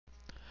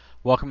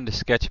Welcome to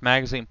Sketch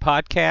Magazine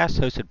Podcast,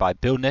 hosted by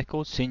Bill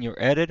Nichols, Senior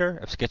Editor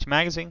of Sketch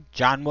Magazine,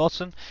 John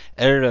Wilson,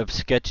 Editor of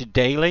Sketch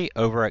Daily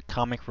over at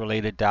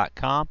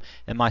ComicRelated.com,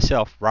 and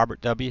myself, Robert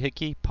W.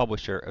 Hickey,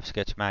 Publisher of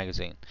Sketch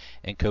Magazine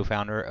and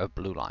co-founder of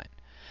Blue Line.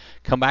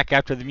 Come back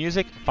after the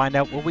music and find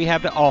out what we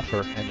have to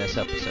offer in this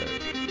episode.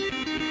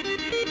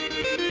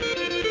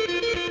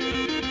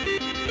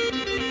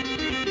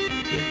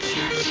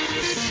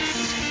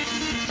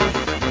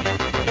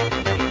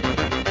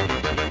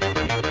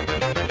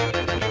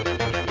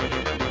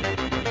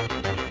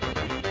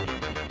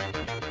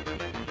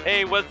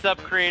 Hey, what's up,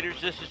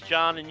 creators? This is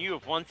John, and you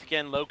have once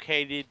again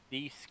located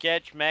the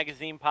Sketch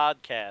Magazine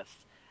Podcast.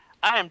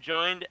 I am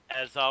joined,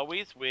 as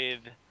always, with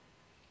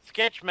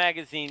Sketch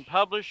Magazine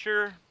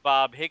publisher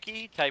Bob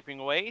Hickey, typing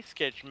away,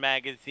 Sketch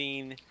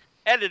Magazine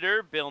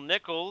editor Bill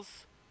Nichols,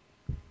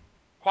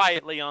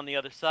 quietly on the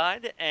other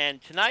side.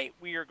 And tonight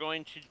we are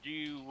going to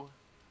do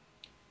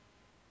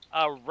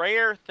a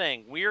rare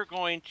thing. We are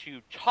going to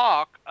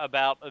talk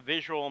about a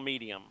visual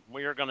medium.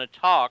 We are going to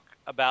talk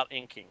about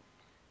inking.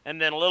 And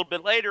then a little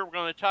bit later, we're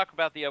going to talk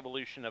about the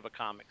evolution of a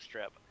comic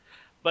strip.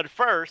 But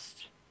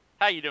first,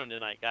 how you doing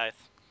tonight, guys?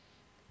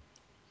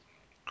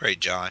 Great,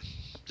 John.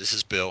 This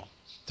is Bill.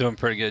 Doing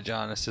pretty good,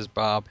 John. This is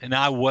Bob. And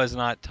I was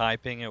not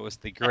typing. It was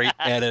the great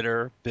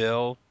editor,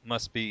 Bill.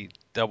 Must be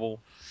double.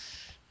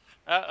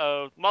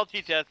 Uh-oh,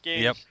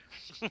 multitasking. Yep.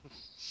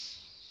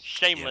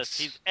 Shameless.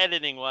 Yes. He's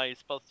editing while he's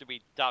supposed to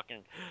be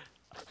talking.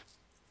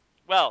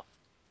 Well,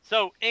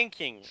 so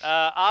inking.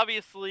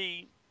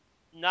 Obviously,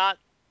 not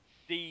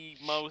the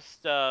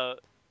most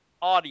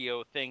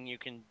audio thing you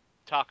can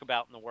talk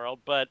about in the world,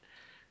 but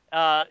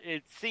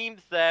it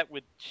seems that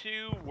with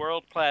two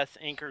world-class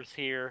inkers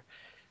here,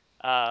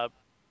 uh,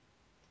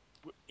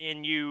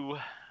 in you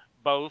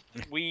both,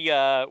 we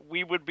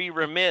would be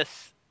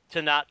remiss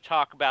to not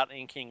talk about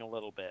inking a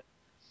little bit.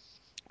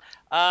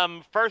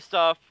 First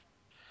off,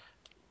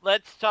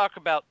 let's talk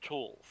about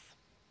tools.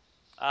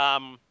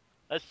 Um,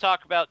 let's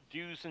talk about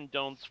do's and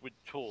don'ts with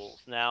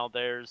tools. Now,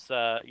 there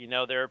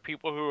are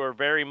people who are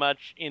very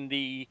much in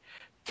the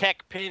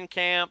tech pin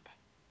camp.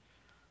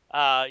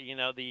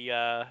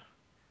 The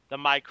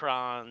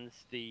microns,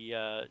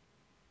 the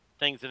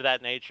things of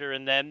that nature,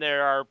 and then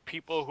there are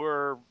people who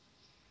are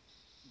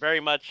very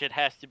much it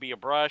has to be a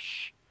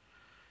brush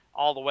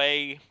all the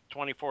way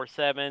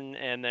 24/7,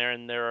 and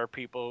then there are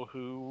people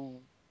who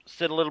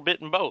sit a little bit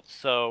in both.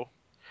 So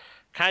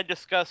kind of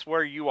discuss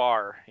where you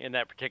are in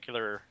that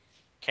particular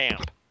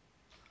camp.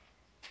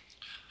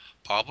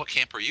 Paul, what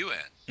camp are you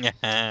in?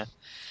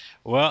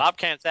 Well, Bob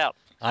camps out.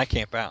 I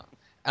camp out.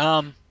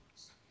 Um,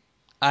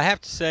 I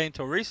have to say,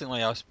 until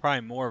recently, I was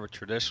probably more of a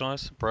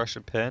traditionalist, brush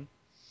and pen.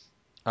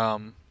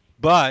 Um,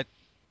 but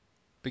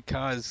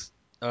because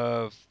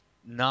of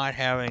not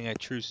having a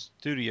true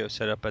studio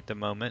set up at the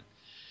moment,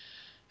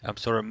 I'm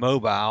sort of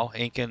mobile,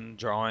 inking,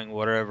 drawing,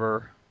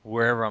 whatever,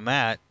 wherever I'm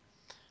at.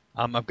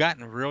 I've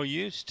gotten real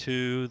used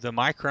to the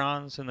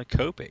microns and the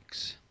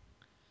Copics.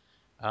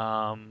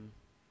 Um,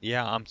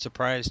 yeah, I'm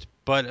surprised,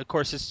 but of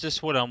course, it's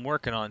just what I'm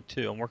working on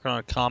too. I'm working on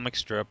a comic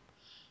strip,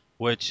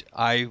 which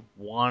I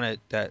wanted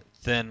that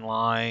thin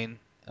line.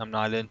 I'm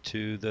not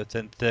into the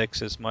thin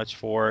thicks as much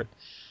for it.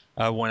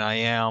 When I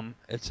am,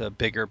 it's a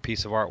bigger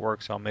piece of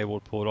artwork, so I'm able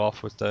to pull it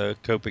off with the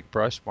Copic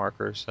brush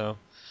marker. So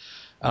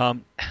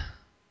um,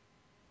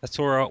 that's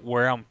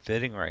where I'm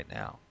fitting right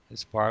now.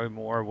 It's probably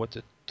more what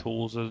the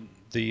tools of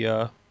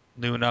the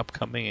new and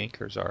upcoming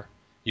inkers are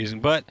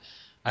using. But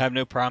I have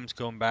no problems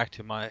going back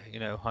to my,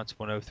 Hunts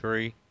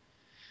 103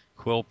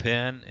 quill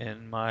pen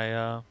and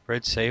my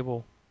Red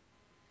Sable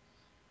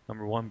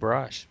 #1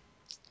 brush.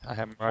 I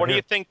have them right What do you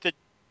here. think that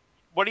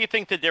what do you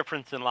think the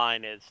difference in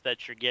line is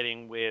that you're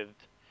getting with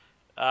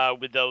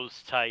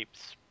those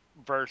types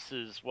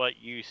versus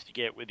what you used to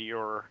get with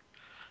your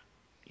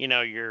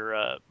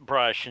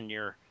brush and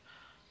your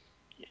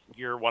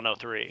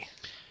 103?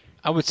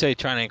 I would say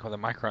trying to ink with a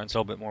micron is a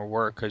little bit more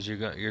work because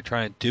you're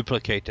trying to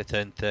duplicate the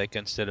thin thick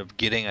instead of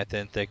getting a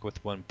thin thick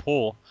with one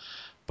pull.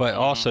 But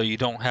Mm-hmm. also you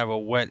don't have a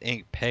wet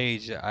ink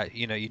page.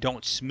 You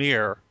don't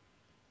smear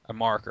a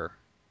marker.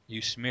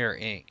 You smear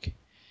ink.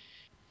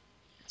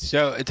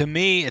 So to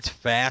me, it's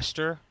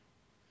faster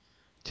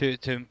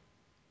to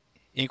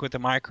ink with the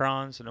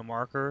microns and the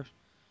marker.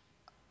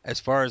 As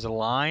far as a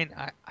line,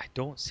 I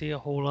don't see a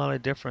whole lot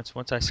of difference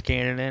once I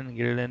scan it in and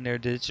get it in there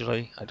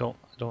digitally. I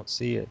don't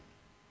see it.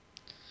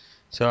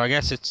 So I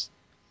guess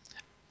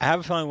I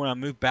have a feeling when I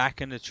move back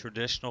into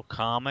traditional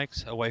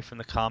comics, away from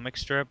the comic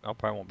strip, I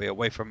probably won't be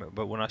away from it,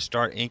 but when I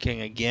start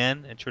inking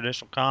again in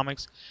traditional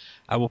comics,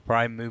 I will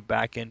probably move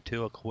back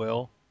into a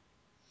quill.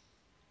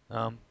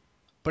 Um,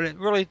 but it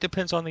really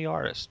depends on the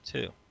artist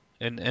too,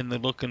 and the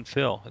look and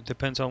feel. It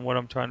depends on what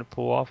I'm trying to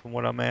pull off and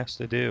what I'm asked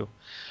to do.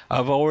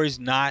 I've always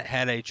not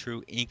had a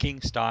true inking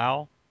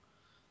style.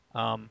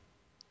 Um,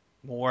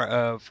 More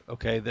of,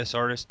 okay, this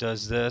artist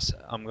does this,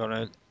 I'm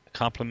gonna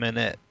compliment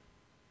it.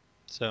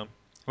 So,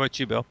 what about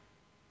you, Bill?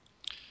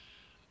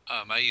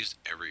 I use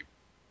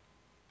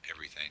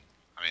everything.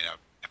 I mean,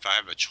 if I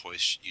have a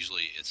choice,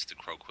 usually it's the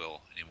Crow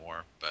Quill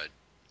anymore. But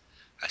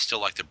I still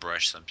like the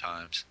brush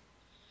sometimes.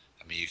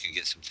 I mean, you can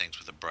get some things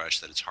with a brush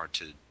that it's hard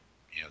to,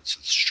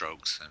 some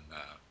strokes and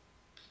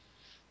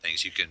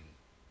things. You can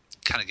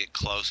kind of get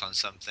close on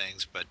some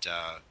things, but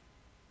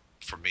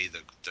for me,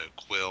 the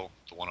quill,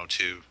 the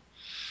 102,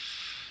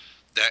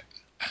 that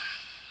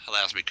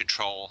allows me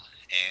control.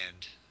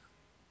 And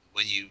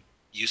when you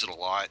use it a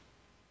lot,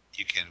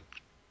 you can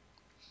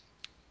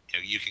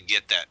you can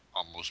get that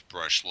almost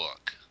brush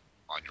look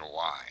on your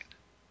line.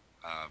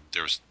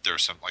 There's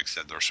some, like I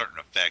said, there are certain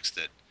effects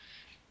that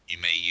you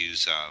may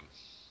use a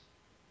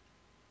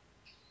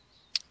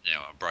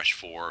brush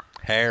for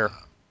Hair.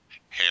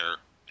 hair,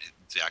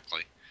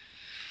 exactly.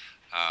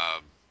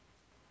 Um,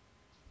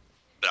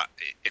 but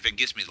if it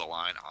gives me the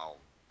line,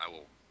 I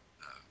will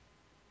uh,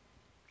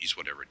 use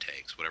whatever it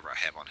takes, whatever I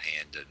have on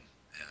hand, and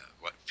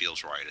what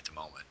feels right at the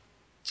moment.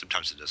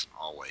 Sometimes it doesn't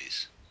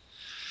always,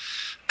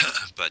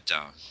 but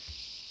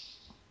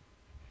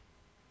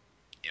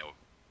you know,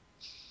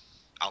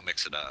 I'll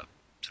mix it up.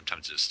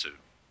 Sometimes just to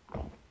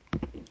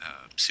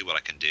see what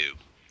I can do.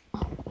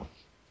 Um,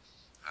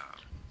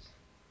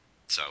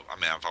 so I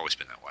mean, I've always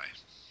been that way.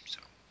 So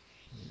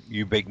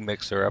You big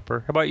mixer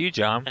upper. How about you,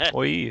 John?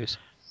 What do you use?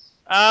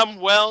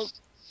 Well,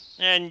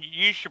 and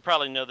you should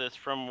probably know this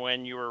from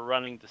when you were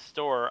running the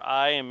store.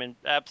 I am an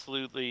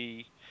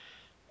absolutely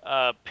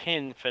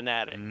pin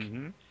fanatic,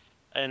 Mm-hmm.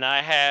 and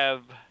I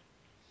have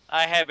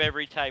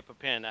every type of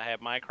pin. I have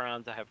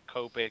microns, I have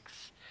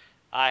Copics,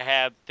 I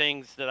have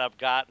things that I've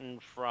gotten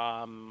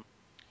from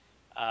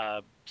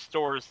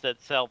stores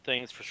that sell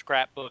things for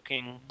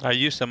scrapbooking. I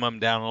used some of them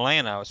down in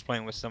Atlanta. I was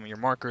playing with some of your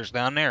markers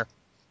down there.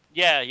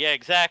 Yeah, yeah,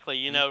 exactly.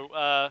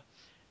 Mm.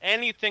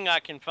 Anything I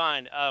can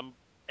find.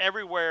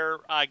 Everywhere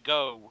I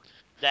go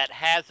that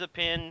has a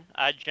pin,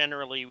 I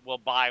generally will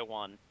buy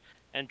one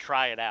and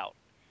try it out.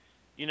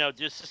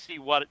 Just to see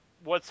what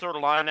sort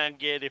of line I can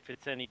get, if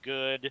it's any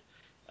good,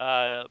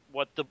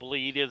 what the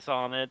bleed is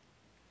on it,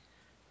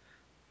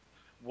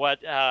 what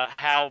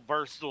how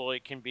versatile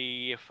it can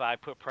be if I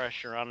put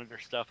pressure on it or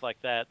stuff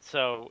like that.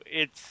 So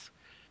it's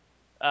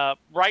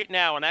right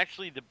now, and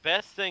actually the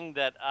best thing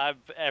that I've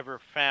ever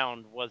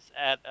found was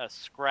at a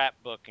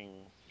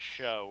scrapbooking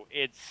show.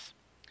 It's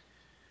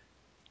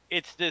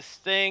this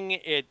thing.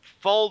 It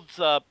folds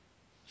up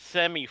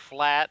semi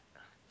flat,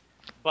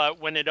 but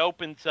when it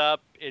opens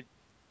up, it's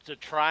a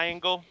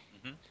triangle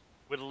Mm-hmm.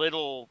 with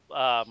little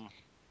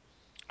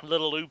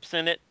loops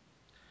in it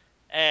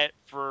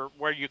for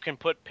where you can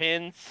put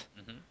pins,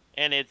 Mm-hmm.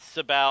 and it's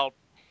about,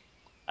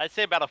 I'd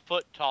say, about a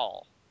foot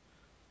tall.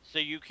 So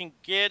you can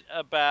get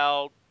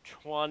about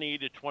 20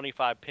 to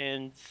 25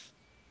 pins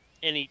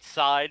in each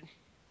side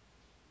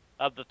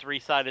of the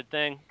three-sided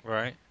thing.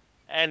 Right.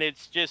 And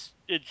it's just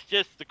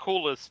the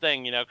coolest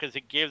thing, because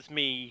it gives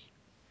me,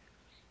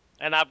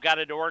 and I've got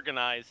it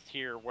organized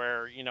here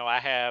where,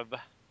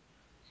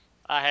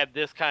 I have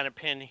this kind of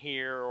pin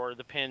here, or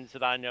the pins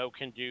that I know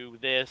can do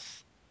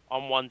this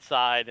on one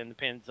side, and the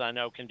pins I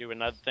know can do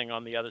another thing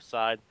on the other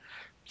side.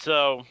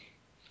 So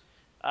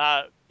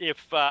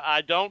if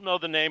I don't know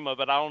the name of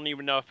it, I don't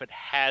even know if it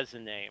has a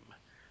name.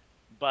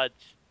 But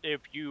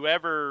if you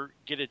ever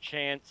get a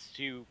chance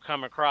to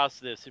come across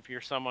this, if you're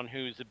someone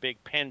who's a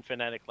big pen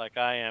fanatic like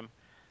I am,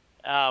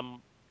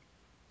 um,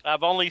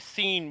 I've only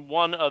seen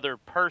one other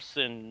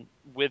person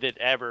with it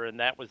ever, and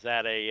that was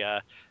at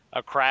a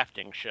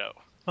crafting show.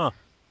 Huh.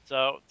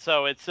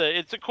 So it's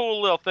a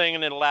cool little thing,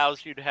 and it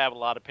allows you to have a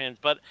lot of pins.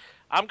 But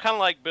I'm kind of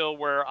like Bill,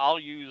 where I'll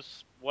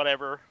use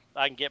whatever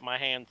I can get my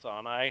hands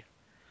on. I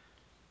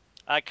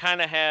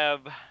kind of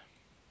have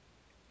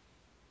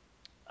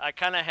I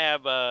kind of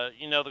have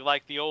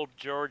like the old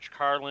George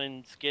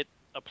Carlin's "Get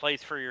a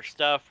Place for Your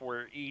Stuff,"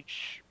 where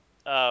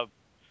uh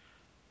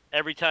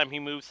every time he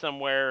moved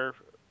somewhere,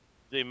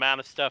 the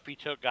amount of stuff he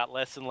took got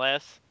less and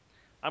less.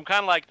 I'm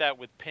kind of like that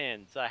with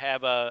pins. I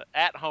have a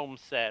at-home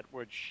set,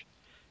 which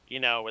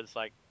is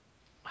like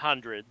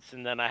hundreds,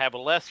 and then I have a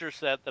lesser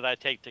set that I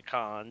take to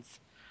cons.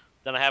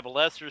 Then I have a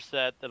lesser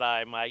set that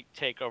I might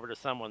take over to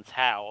someone's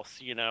house.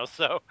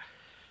 So,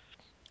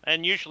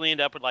 and usually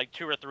end up with like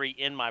two or three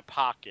in my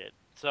pocket.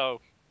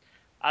 So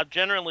I've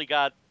generally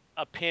got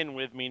a pin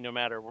with me no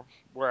matter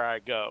where I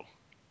go,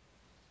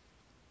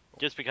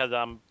 just because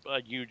I'm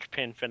a huge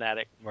pin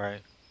fanatic.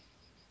 Right.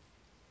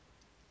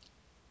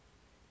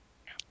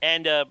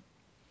 And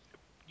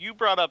you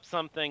brought up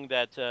something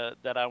that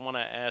I want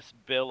to ask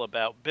Bill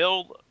about.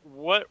 Bill,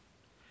 what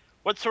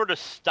sort of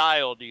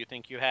style do you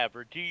think you have,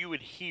 or do you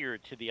adhere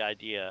to the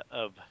idea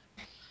of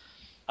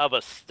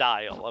a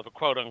style, of a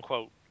quote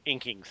unquote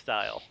inking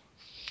style?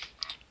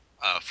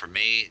 for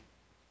me,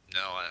 no,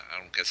 I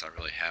don't guess I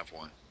really have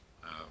one.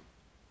 Um,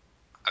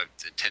 I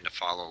tend to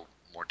follow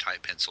more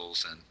tight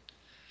pencils, and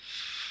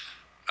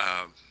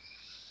um,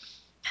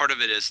 part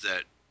of it is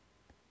that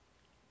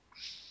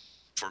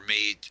for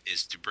me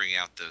is to bring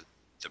out the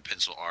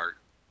pencil art,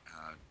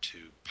 to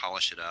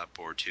polish it up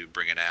or to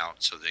bring it out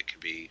so that it can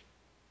be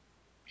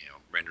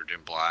rendered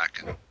in black,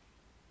 and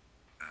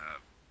uh,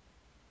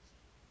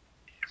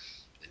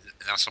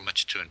 not so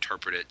much to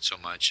interpret it so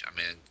much. I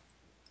mean,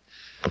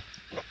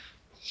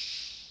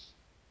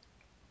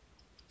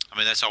 I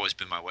mean, that's always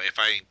been my way. If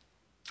I ink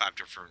 5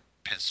 different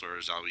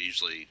pencilers,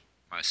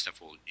 my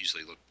stuff will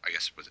usually look. I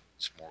guess what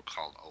it's more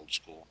called old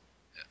school.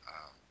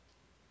 Uh,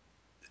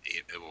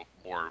 it will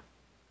more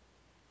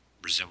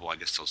resemble, I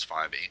guess, those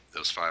five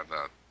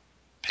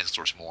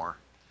pencilers more.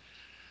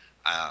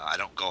 I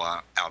don't go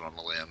out on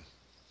a limb.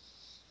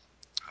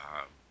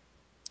 Uh,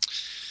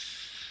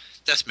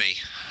 that's me.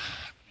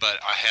 But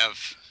I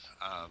have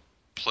uh,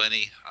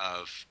 plenty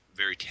of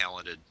very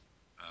talented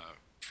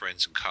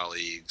friends and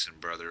colleagues and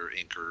brother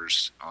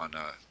inkers on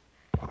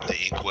the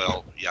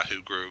Inkwell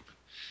Yahoo group.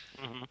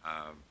 Hmm.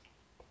 Um,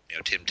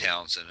 Tim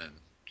Townsend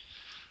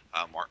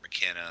and Mark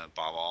McKenna,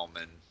 Bob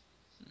Allman,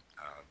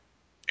 uh,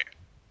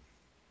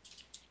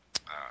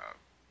 uh,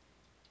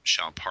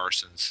 Sean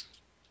Parsons,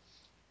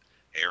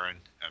 Aaron.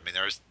 I mean,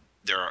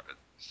 there are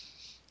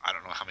I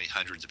don't know how many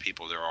hundreds of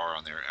people there are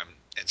on there,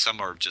 and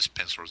some are just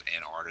pencilers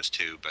and artists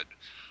too. But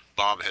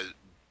Bob has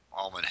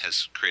Allman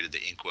has created the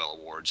Inkwell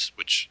Awards,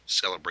 which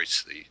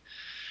celebrates the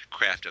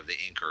craft of the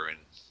inker, and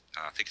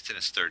I think it's in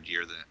its third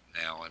year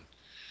now.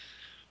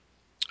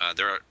 And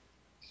there are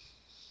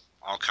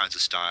all kinds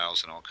of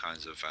styles and all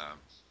kinds of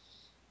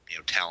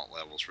talent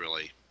levels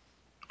really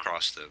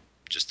across the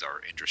just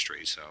our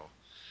industry. So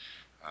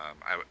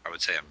I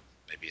would say I'm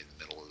maybe in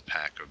the middle of the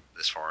pack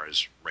as far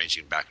as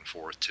ranging back and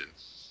forth to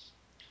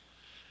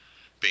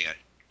being a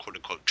quote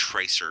unquote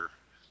tracer.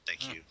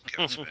 Thank you,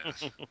 Kevin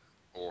Smith.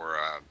 Or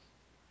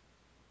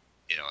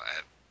you know,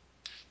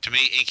 to me,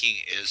 inking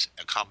is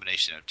a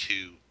combination of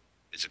two.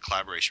 It's a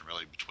collaboration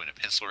really between a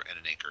penciler and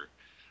an inker,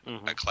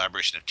 Hmm. a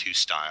collaboration of two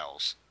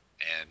styles.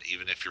 And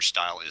even if your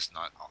style is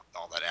not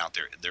all that out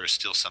there, there is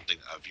still something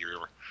of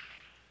your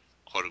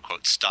quote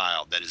unquote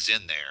style that is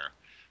in there.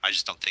 I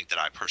just don't think that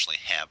I personally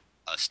have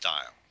a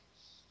style.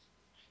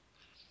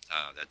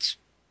 That's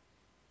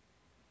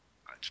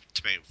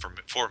to me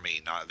for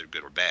me not either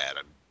good or bad.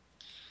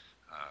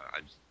 I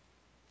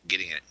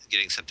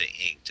getting something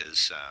inked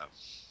is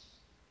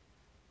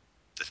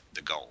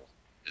the goal.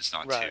 It's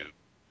not Right. to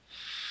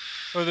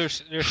Well,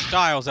 there's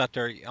styles out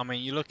there. I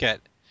mean, you look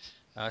at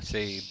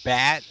say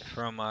Bat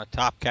from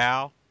Top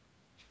Cow.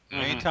 Hmm.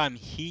 Anytime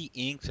he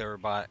inks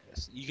everybody,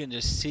 you can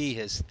just see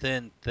his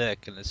thin,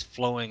 thick, and his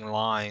flowing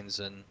lines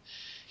and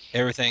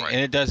everything. right,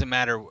 And it doesn't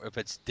matter if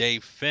it's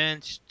Dave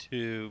Finch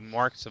to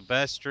Mark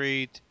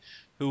Silvestri,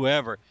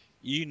 whoever.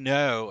 You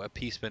know a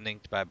piece been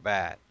inked by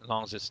Bat, as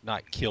long as it's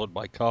not killed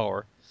by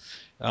color.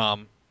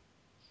 Um,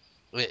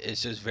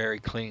 it's just very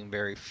clean,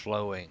 very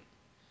flowing.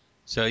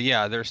 So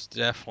yeah, there's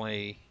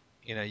definitely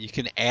you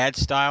can add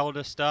style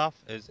to stuff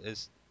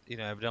as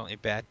evidently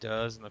Bat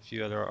does and a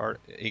few other art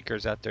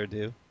inkers out there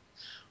do,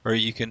 or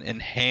you can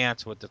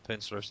enhance what the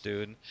pencilers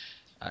do. And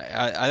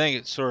I think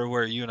it's sort of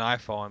where you and I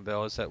fall in,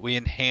 Bill, is that we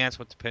enhance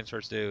what the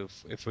pencilers do.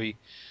 If we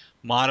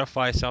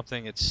modify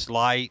something, it's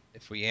slight.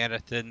 If we add a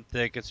thin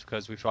thick, it's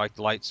because we feel like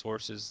the light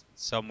source is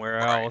somewhere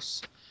right,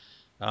 else.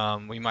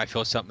 We might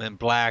feel something in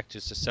black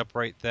just to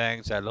separate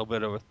things, add a little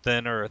bit of a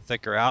thinner or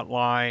thicker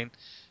outline.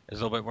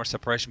 There's a little bit more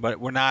separation, but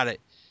we're not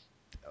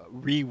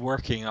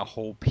reworking a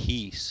whole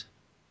piece.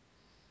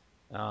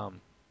 Um,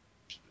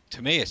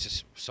 to me, it's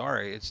just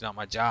sorry, it's not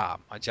my job.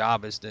 My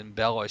job is to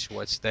embellish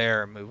what's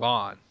there and move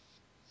on.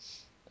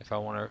 If I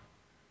want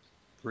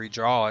to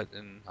redraw it,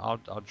 and I'll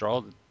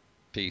draw the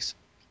piece.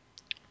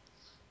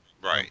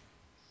 Um, right,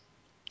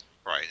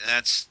 right. And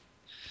that's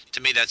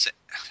to me that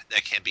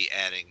can be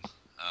adding.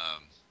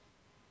 Um,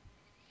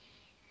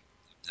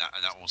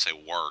 I don't want to say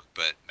work,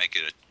 but make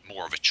it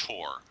more of a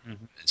chore mhm,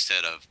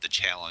 instead of the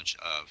challenge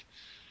of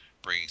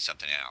bringing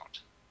something out.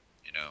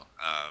 You know,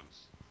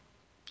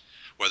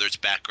 whether it's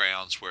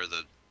backgrounds where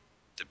the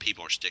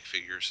people are stick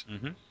figures.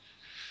 mhm,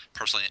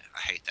 Personally, I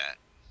hate that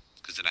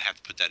because then I have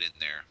to put that in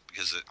there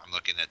because I'm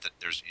looking at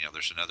there's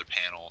another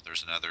panel,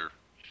 there's another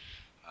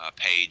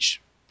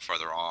page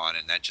further on,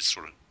 and that just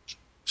sort of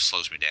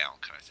slows me down,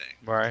 kind of thing.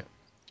 right,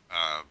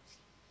 Uh,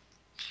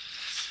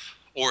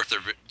 or if they're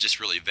just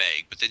really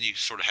vague, but then you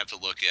sort of have to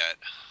look at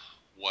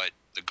what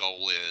the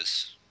goal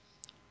is,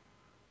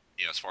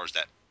 as far as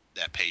that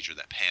page or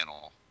that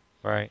panel.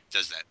 right,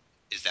 Does that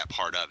is that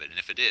part of it? And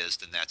if it is,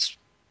 then that's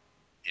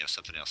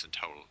something else in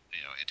total,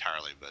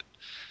 entirely. But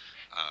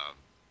I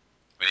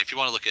mean, if you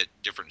want to look at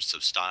difference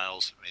of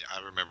styles, I mean,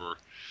 I remember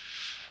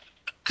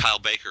Kyle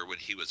Baker when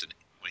he would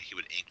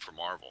ink for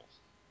Marvel,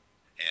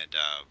 and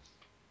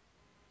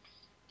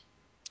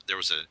there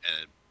was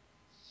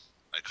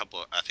a couple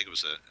of, I think it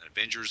was an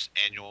Avengers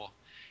annual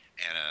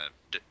and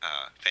a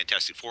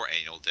Fantastic Four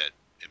annual that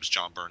it was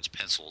John Burns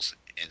pencils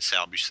and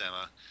Sal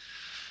Buscema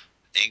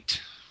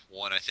inked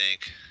one, I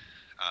think,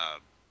 uh,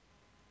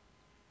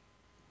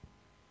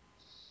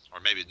 or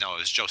maybe no, it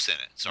was Joe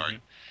Sennett. Sorry,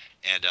 mhm,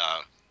 and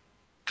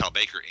Kyle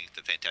Baker inked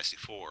the Fantastic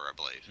Four, I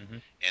believe.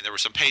 mhm, And there were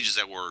some pages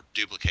that were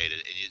duplicated,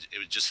 and it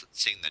was just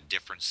seeing the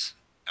difference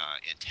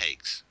in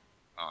takes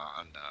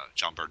on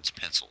John Burns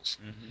pencils.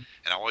 mhm,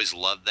 And I always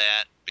loved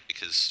that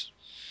because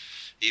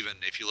even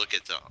if you look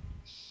at the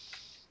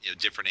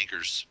different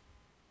inkers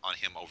on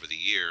him over the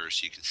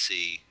years, you can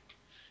see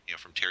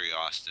from Terry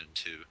Austin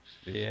to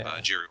Yeah.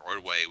 Jerry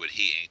Ordway when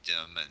he inked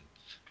them, and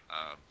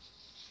um,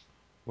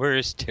 Where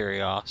is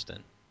Terry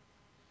Austin?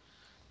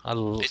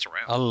 he's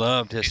around. I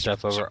loved his He's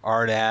stuff so, over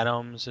Art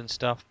Adams and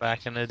stuff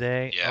back in the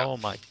day. yeah, Oh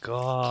my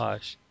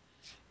gosh.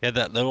 He had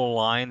that little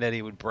line that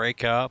he would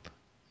break up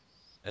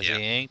as yeah,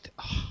 he inked.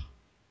 Oh,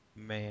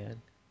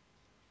 man.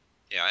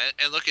 yeah.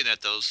 And looking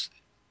at those,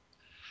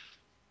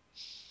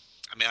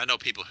 I mean, I know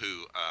people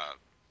who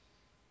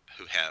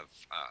have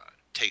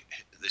take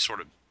they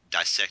sort of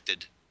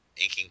dissected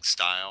inking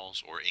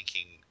styles or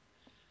inking,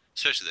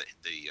 especially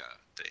the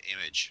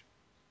image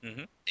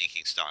Hmm.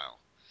 inking style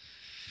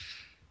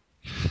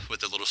with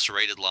the little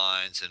serrated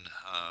lines and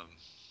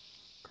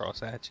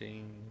Cross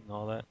hatching and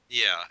all that.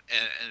 yeah,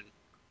 and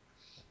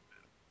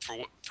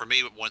for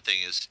me, one thing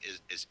is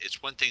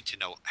it's one thing to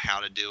know how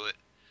to do it,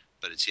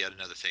 but it's yet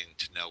another thing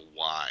to know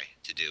why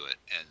to do it,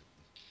 and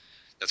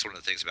that's one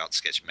of the things about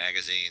Sketch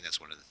Magazine. That's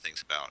one of the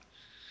things about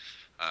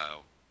uh,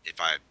 if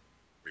I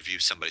review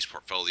somebody's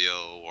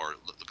portfolio or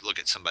look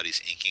at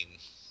somebody's inking,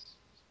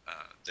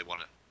 they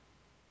want to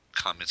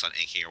comments on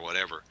inking or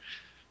whatever.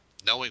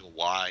 Knowing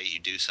why you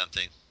do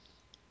something,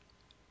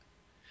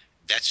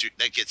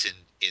 that gets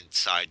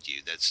inside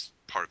you. That's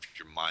part of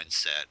your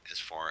mindset as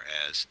far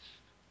as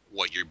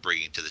what you're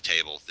bringing to the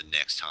table the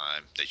next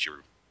time that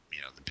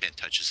the pen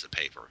touches the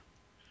paper.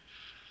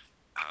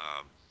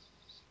 Um,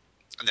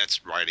 and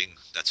that's writing.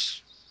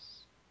 That's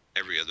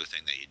every other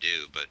thing that you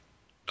do. But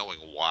knowing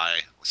why,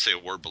 let's say a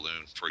word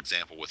balloon, for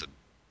example, with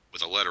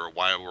a letter,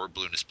 why a word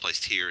balloon is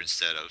placed here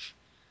instead of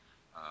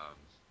um,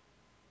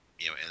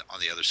 on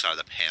the other side of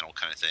the panel,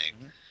 kind of thing.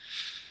 Hmm.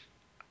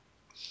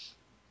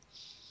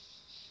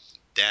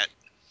 That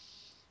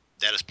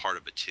that is part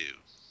of it too,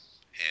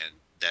 and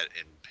that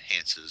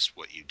enhances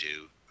what you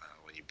do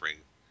when you bring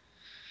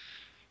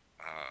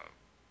uh,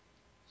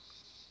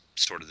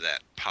 sort of that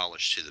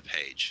polish to the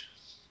page.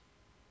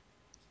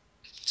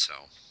 So,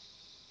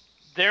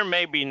 There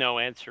may be no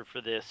answer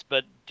for this,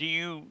 but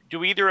do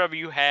either of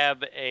you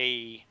have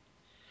a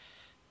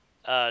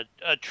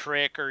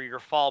trick or your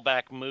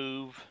fallback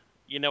move?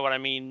 You know what I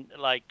mean?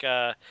 Like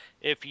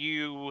if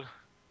you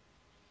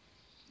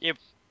if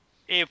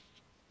if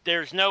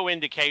there's no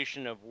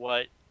indication of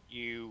what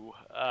you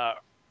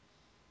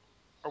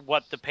or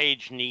what the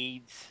page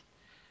needs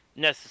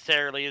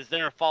necessarily, is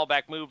there a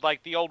fallback move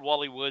like the old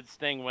Wally Woods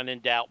thing? When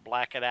in doubt,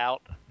 black it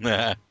out.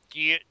 Do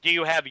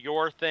you have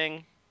your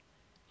thing?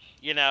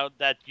 You know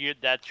that's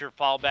your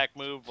fallback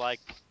move. Like,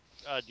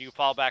 do you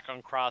fall back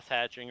on cross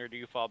hatching or do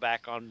you fall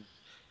back on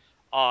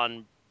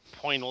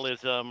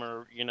pointillism,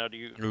 or do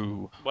you?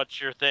 Ooh,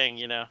 What's your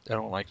thing? I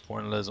don't like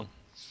pointillism.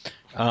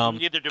 Um,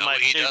 Neither do no, my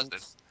he doesn't.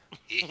 students.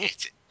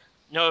 It's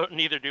No,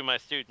 neither do my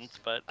students.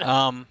 But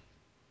um,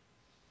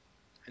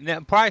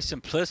 probably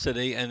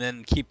simplicity, and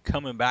then keep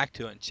coming back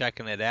to it and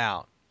checking it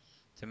out.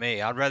 To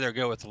me, I'd rather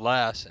go with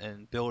less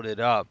and build it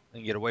up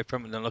and get away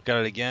from it, and then look at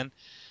it again.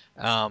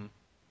 Um,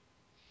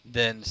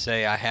 than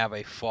say I have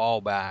a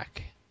fallback.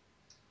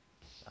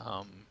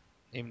 Um,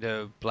 Even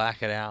though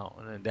black it out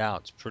when in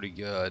doubt's pretty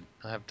good.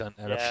 I've done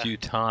that a yeah, few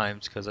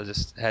times because I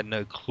just had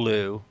no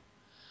clue.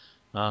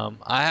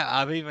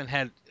 I've even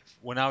had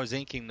when I was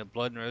inking the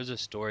Blood and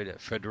Roses story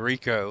that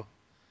Federico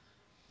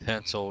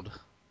penciled.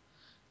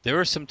 There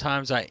were some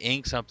times I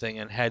inked something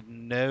and had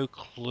no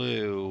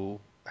clue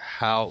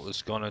how it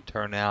was going to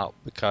turn out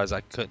because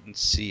I couldn't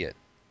see it.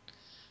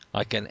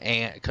 Like an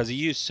ant, because he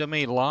used so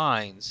many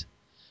lines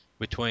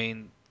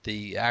between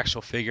the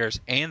actual figures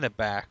and the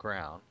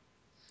background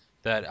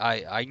that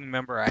I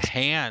remember a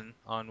hand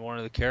on one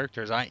of the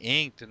characters I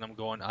inked, and I'm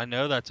going, I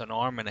know that's an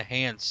arm and a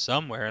hand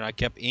somewhere, and I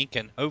kept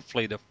inking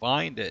hopefully to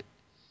find it.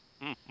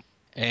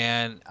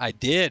 And I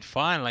did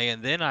finally,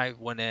 and then I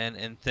went in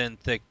and thin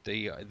thick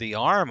the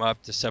arm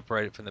up to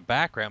separate it from the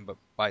background, but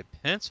by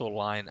pencil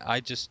line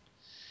I just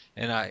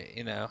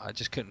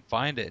couldn't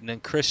find it. And then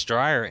Chris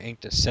Dreyer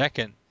inked a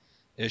second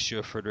issue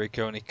of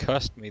Federico, and he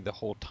cussed me the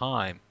whole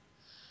time.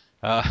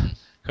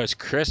 Because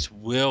Chris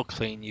will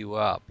clean you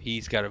up.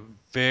 He's got a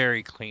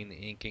very clean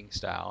inking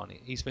style, and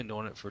he's been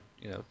doing it for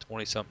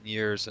 20 something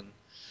years, and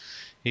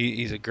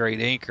he's a great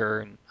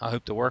inker, and I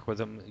hope to work with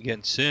him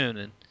again soon.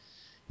 And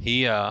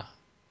he uh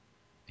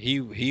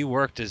he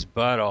worked his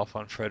butt off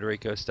on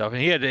Frederico stuff,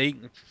 and he had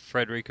eaten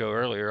Frederico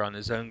earlier on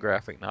his own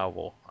graphic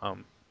novel.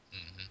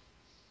 mm-hmm.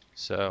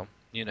 So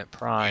Unit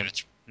Prime.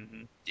 Units.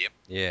 Hmm. Yep.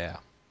 Yeah.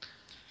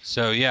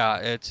 So yeah,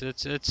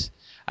 it's.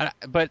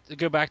 But to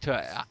go back to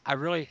it,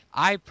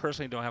 I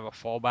personally don't have a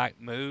fallback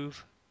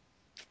move.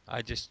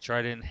 I just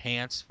try to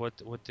enhance what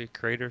the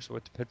creators,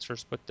 what the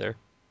pictures put there.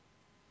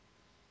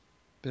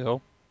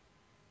 Bill.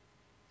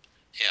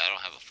 Yeah, I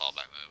don't have a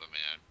fallback move. I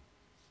mean,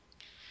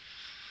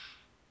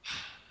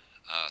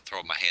 I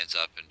throw my hands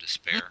up in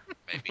despair,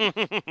 maybe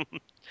okay.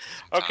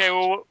 sometimes.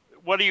 Well,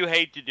 what do you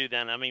hate to do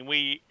then? I mean,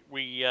 we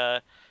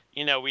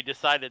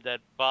decided that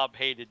Bob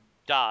hated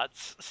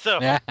dots.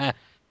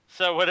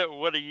 So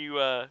what do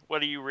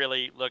you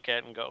really look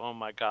at and go, oh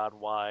my God,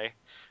 why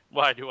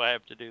do I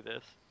have to do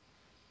this?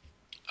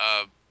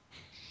 Uh,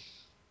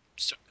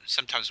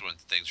 sometimes when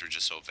things are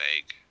just so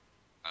vague,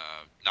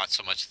 not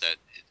so much that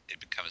it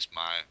becomes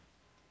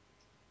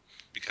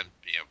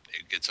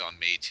it gets on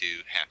me to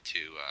have to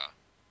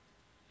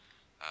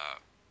uh,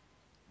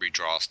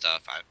 redraw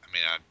stuff. I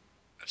mean,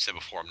 I've said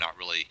before, I'm not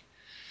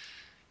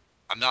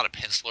a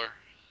penciler.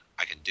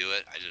 I can do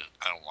it.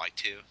 I don't like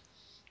to.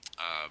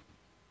 Um,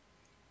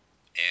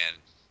 and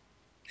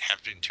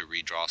having to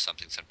redraw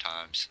something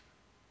sometimes,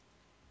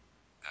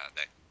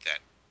 that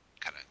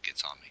kind of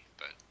gets on me.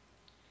 But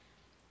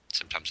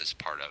sometimes it's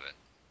part of it.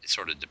 It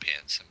sort of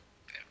depends,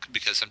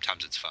 because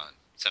sometimes it's fun.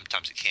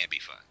 Sometimes it can be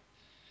fun.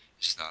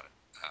 It's just not.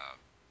 Uh,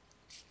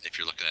 if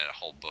you're looking at a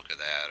whole book of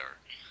that, or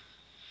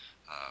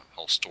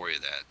whole story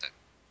of that,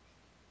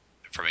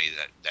 for me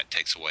that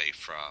takes away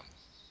from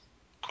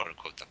quote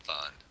unquote the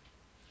fun.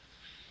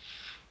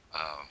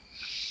 Um,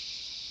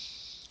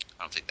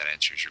 I don't think that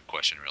answers your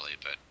question really,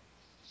 but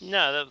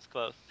No, that was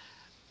close.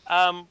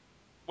 Um,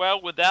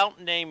 well,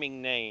 without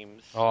naming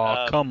names,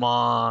 Oh, come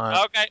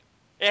on. okay.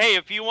 Hey,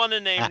 if you want to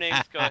name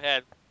names, go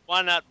ahead.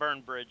 Why not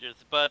burn bridges?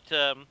 But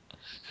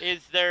is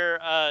there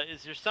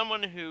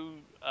someone who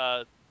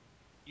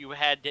you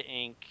had to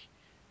ink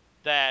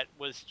that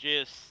was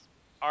just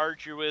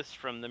arduous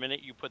from the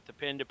minute you put the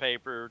pen to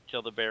paper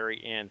till the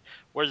very end?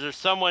 Was there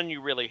someone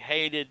you really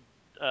hated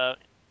uh,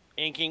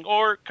 inking,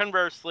 or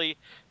conversely,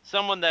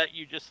 someone that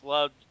you just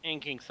loved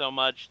inking so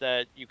much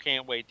that you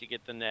can't wait to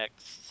get the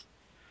next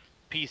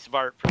piece of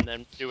art from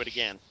them to do it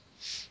again?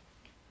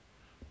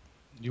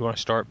 You want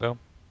to start, Bill?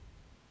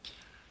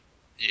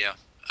 yeah,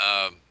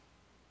 I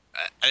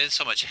didn't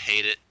so much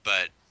hate it,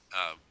 but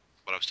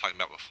what I was talking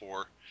about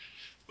before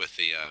with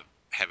the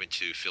having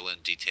to fill in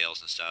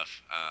details and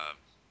stuff,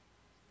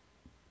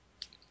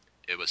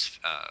 it was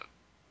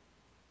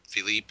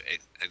Philippe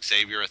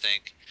Xavier, I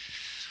think,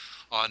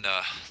 on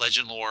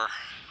Legend Lore,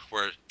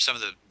 where some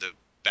of the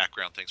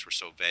background things were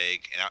so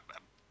vague, and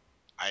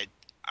I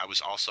I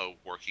was also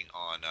working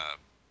on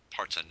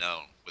Parts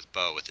Unknown with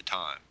Bo at the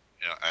time.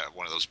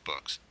 One of those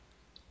books.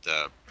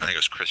 I think it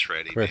was Chris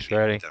Reddy, Chris, maybe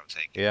ready? that I'm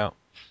thinking. Yeah.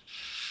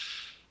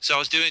 So I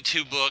was doing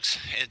two books,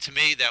 and to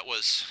me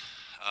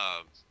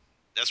um,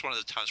 that's one of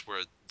the times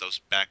where those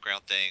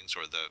background things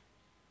or the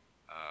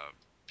uh,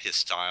 his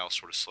style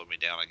sort of slowed me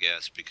down, I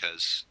guess,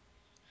 because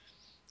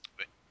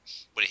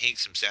when he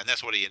inks himself, and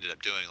that's what he ended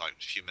up doing. Like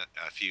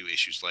a few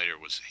issues later,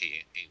 was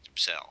he inked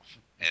himself,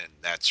 and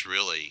that's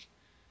really.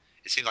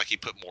 It seemed like he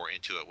put more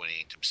into it when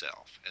he inked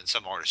himself, and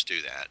some artists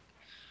do that.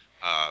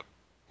 Uh,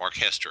 Mark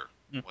Hester,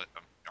 Mm.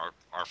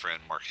 our friend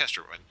Mark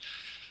Hester,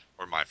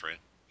 or my friend.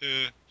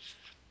 Mm,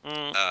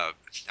 Uh,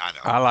 I know,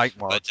 I like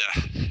Mark. but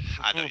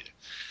I know you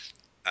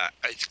do.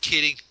 It's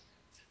kidding.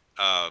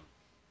 Uh,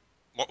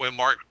 when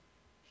Mark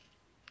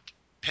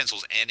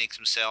pencils and inks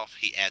himself,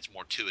 he adds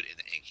more to it in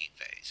the inking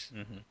phase.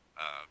 Hmm.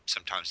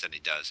 Sometimes than he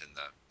does in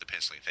the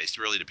penciling phase. It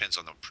really depends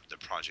on the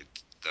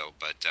project, though.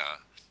 But I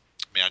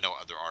mean, I know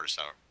other artists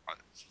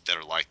that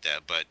are like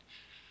that. But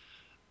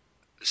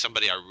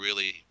somebody I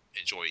really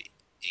enjoy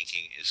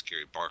inking is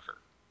Gary Barker.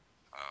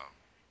 Um,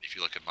 if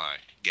you look at my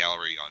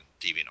gallery on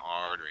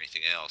DeviantArt or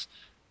anything else,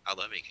 I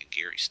love inking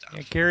Gary Yeah,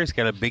 stuff. Gary's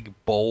got a big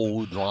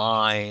bold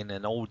line,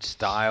 an old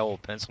style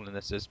of penciling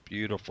that's just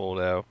beautiful,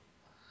 though.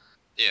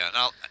 Yeah,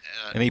 and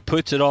And he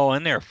puts it all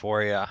in there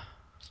for you.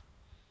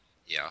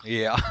 yeah,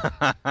 Yeah.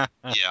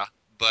 yeah.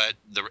 But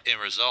the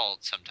end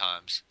result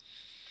sometimes,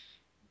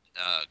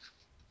 uh,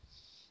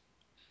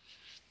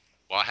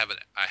 well, I have an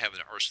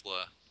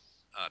Ursula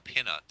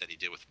pinup that he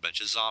did with a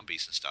bunch of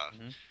zombies and stuff,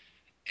 Hmm.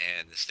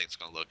 and this thing's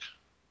gonna look.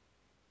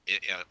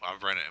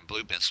 I've run it in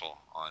blue pencil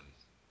on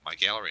my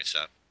gallery and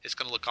stuff. It's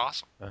gonna look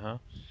awesome. Uh-huh.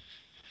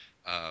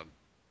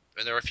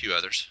 And there are a few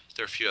others.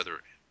 There are a few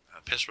other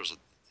pencilers,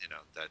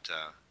 that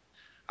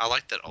I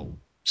like that old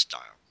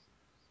style.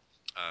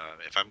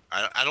 If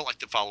I don't like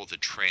to follow the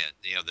trend,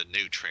 the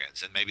new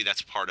trends, and maybe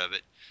that's part of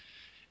it.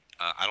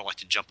 I don't like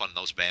to jump on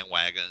those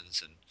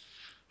bandwagons, and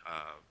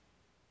uh,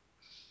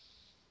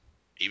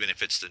 even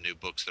if it's the new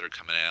books that are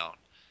coming out,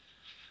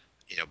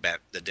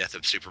 the death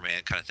of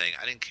Superman kind of thing.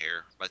 I didn't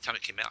care. By the time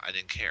it came out, I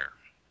didn't care,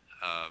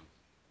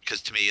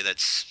 because to me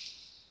that's,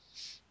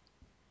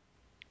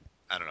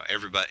 I don't know,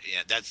 everybody.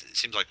 Yeah, it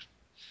seems like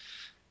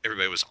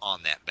everybody was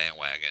on that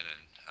bandwagon,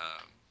 and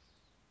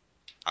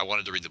I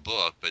wanted to read the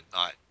book, but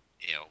not,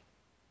 you know,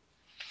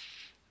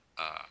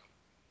 uh,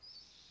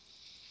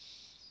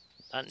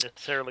 not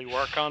necessarily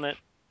work on it.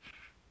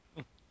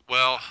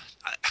 well,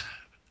 I,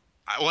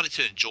 I wanted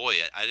to enjoy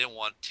it. I didn't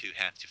want to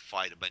have to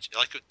fight a bunch.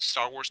 Like when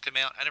Star Wars came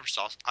out,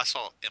 I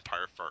saw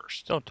Empire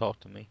first. Don't talk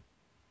to me.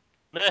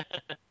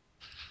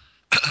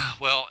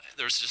 Well,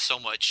 there's just so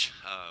much.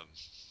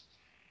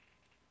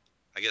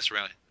 I guess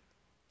around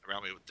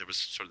me there was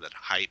sort of that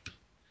hype,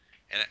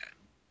 and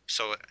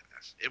so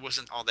it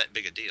wasn't all that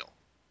big a deal.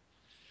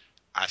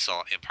 I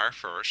saw Empire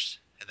first,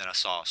 and then I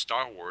saw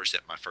Star Wars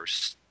at my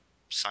first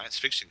science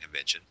fiction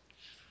convention,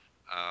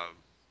 um,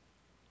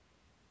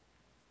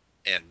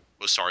 and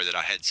was sorry that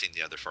I had seen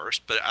the other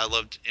first. But I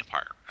loved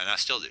Empire, and I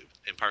still do.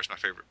 Empire's my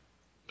favorite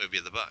movie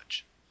of the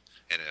bunch,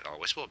 and it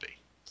always will be.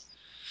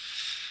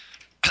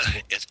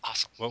 It's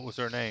awesome. What was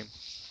her name?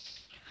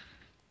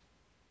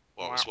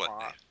 What was what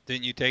name?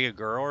 Didn't you take a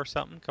girl or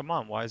something? Come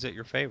on, why is it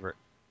your favorite?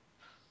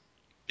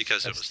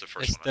 Because it was the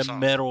first It's one I the saw.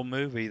 middle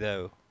movie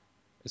though.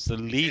 It's the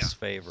Yeah. least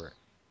favorite.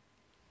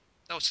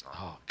 No, it's not.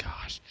 Oh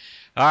gosh.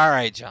 All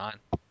right, John.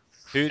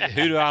 Who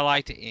do I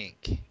like to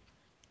ink?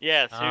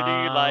 Yes, who do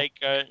you Um, like?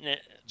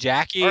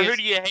 Jackie Or who is.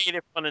 do you hate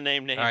if want to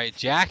name All names? right,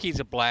 Jackie's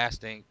a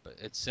blast ink, but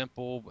it's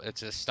simple.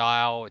 It's a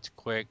style. It's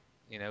quick.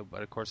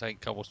 But of course I ink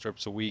a couple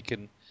strips a week,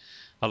 and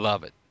I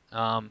love it.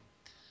 I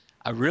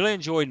really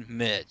enjoyed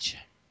Mitch,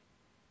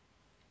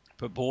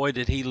 but boy,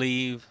 did he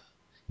leave.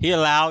 He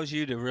allows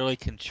you to really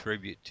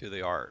contribute to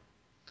the art.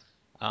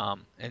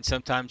 And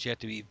sometimes you have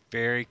to be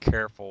very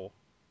careful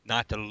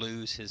not to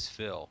lose his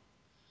feel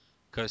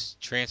because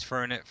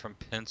transferring it from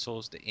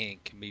pencils to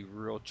ink can be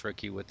real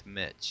tricky with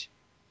Mitch.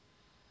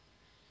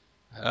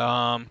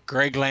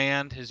 Greg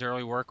Land, his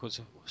early work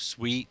was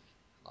sweet.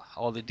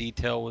 All the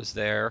detail was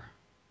there.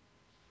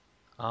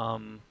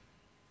 Um,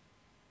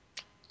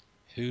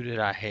 who did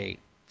I hate?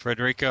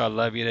 Frederico, I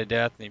love you to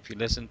death, and if you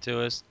listen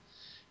to us,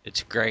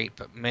 it's great,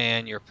 but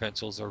man, your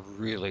pencils are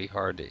really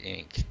hard to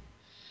ink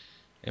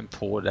and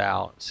pull it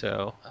out.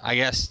 So I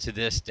guess to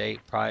this date,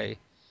 probably,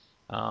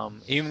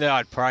 even though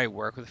I'd probably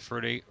work with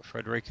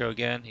Frederico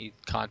again, he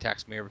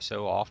contacts me every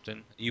so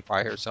often. You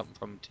probably hear something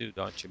from him too,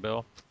 don't you,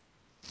 Bill?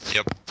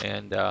 Yep.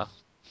 And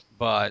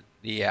but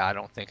yeah, I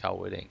don't think I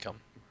would ink him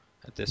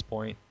at this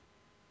point.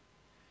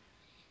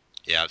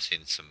 Yeah, I've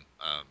seen some.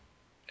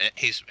 And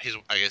he's.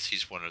 I guess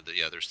he's one of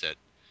the others that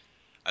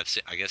I've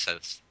seen. I guess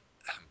that's.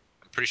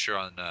 I'm pretty sure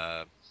on.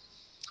 I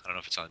don't know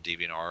if it's on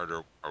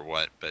DeviantArt or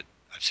what, but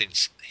I've seen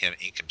him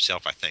ink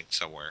himself. I think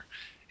somewhere,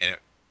 and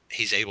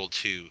he's able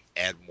to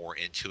add more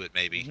into it,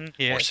 maybe more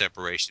Yeah,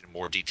 separation,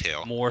 more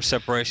detail. more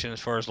separation as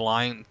far as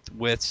line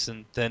widths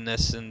and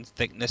thinness and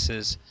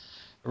thicknesses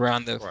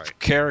around the Right.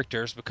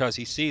 characters because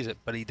he sees it,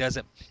 but he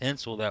doesn't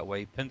pencil that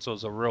way. He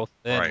pencils a real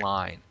thin Right.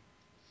 line.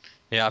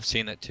 Yeah, I've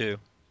seen it too.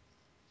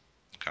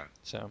 Okay.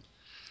 So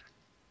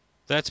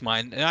that's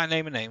mine. Not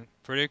name a name.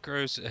 Freddie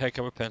Crow's a heck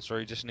of a penciler.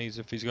 He just needs,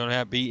 if he's going to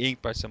have be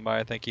inked by somebody,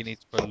 I think he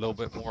needs to put a little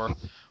bit more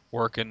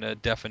work in the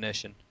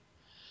definition.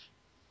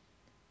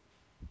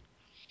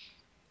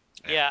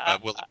 Yeah.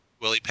 Yeah,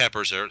 Willie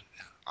Peppers are.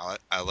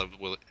 I love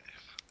Willie.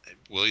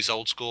 Willie's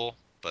old school,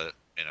 but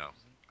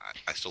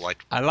I still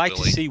like I like to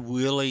Willie. see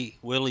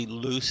Willie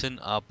loosen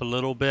up a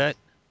little bit,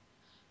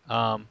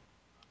 um,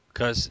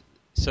 because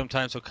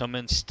sometimes he'll come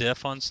in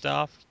stiff on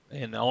stuff.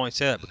 And I only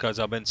say that because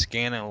I've been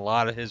scanning a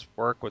lot of his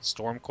work with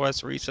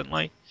StormQuest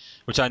recently,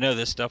 which I know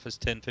this stuff is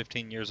 10,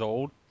 15 years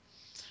old.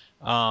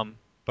 But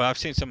I've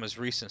seen some of his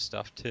recent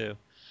stuff too.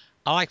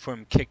 I like for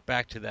him to kick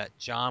back to that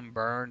John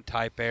Byrne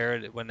type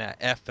era, when that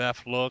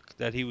FF look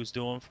that he was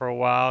doing for a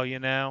while,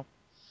 Yep.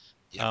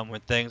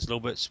 when things a little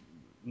bit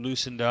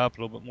loosened up,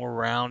 a little bit more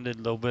rounded, a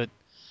little bit.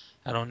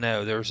 I don't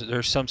know.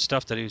 There's some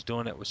stuff that he was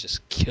doing that was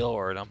just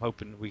killer, and I'm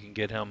hoping we can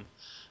get him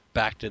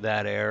back to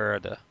that era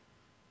to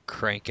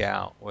crank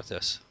out with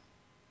us.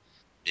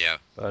 Yeah.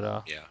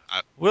 But Yeah.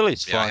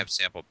 Willie's Yeah. I fun. have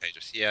sample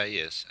pages. Yeah, he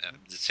is.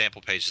 The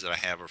sample pages that I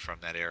have are from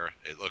that era.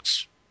 It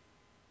looks,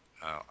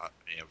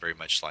 very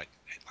much like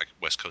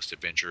West Coast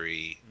Adventure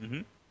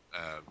Hmm.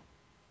 uh,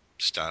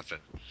 stuff,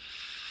 and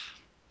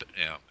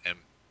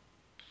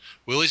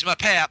Willie's my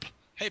pap.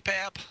 Hey,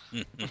 pap.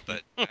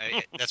 But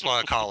that's why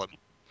I call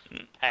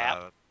him. Pap.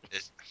 Uh,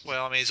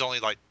 well, I mean, he's only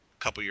like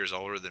a couple years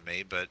older than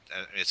me, but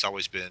it's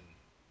always been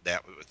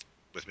that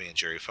with me and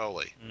Jerry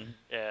Foley.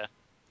 Yeah.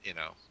 You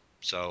know,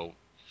 so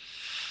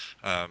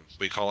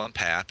we call him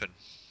Pap, and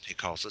he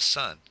calls us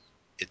Son.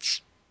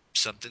 It's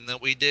something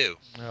that we do,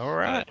 All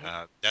right.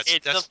 but that's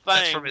It's a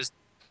that's from thing. his.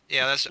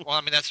 Yeah, that's well.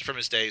 I mean, that's from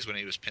his days when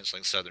he was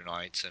penciling Southern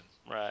Nights and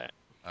Right.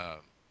 um,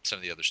 some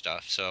of the other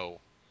stuff. So,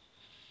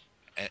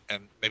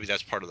 and maybe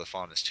that's part of the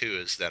fondness too,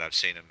 is that I've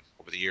seen him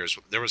over the years.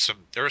 There were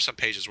some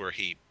pages where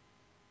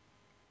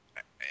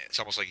it's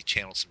almost like he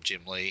channeled some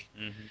Jim Lee,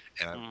 Hmm.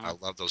 and I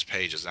Hmm. love those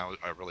pages. And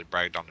I really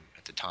bragged on him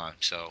at the time.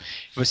 So,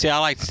 But see, I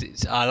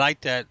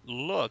like that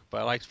look,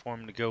 but I like for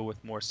him to go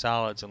with more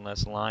solids and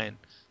less line,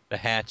 the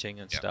hatching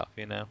and yeah. stuff.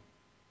 Yeah,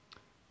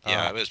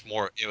 Uh, it was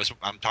more. It was.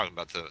 I'm talking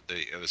about the.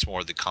 It was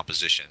more the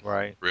composition,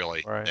 right,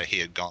 really, right. that he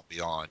had gone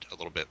beyond a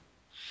little bit.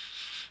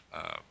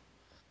 Uh,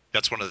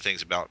 that's one of the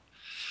things about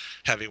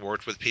having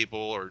worked with people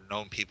or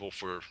known people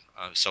for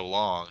so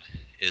long,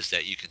 is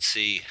that you can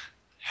see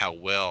how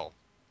well,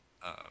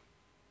 uh,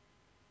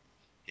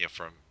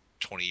 from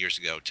 20 years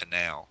ago to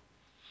now,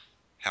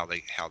 how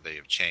they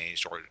have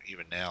changed, or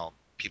even now,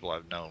 people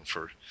I've known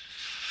for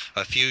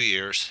a few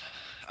years,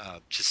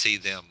 to see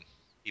them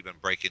even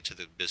break into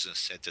the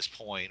business at this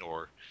point,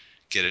 or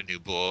get a new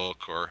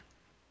book, or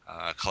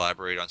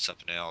collaborate on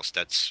something else.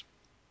 That's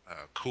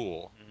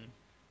cool. Hmm.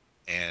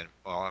 And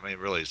well, I mean,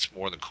 really, it's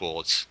more than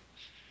cool.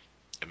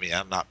 I mean,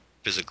 I'm not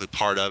physically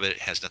part of it. It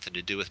has nothing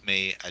to do with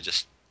me. I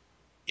just,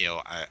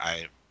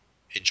 I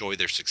enjoy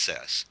their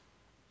success,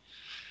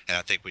 and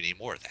I think we need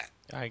more of that.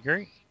 I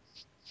agree.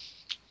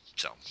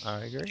 So,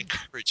 I agree.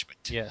 encouragement.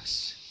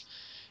 Yes.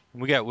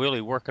 We got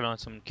Willie working on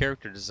some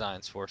character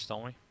designs for us,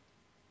 don't we?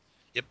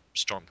 Yep,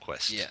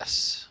 Stormquest.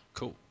 Yes.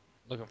 Cool.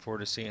 Looking forward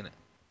to seeing it.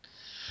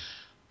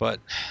 But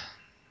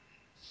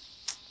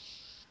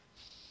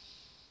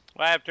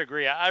Well, I have to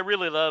agree. I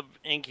really love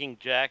inking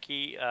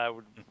Jackie. I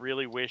would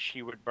really wish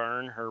he would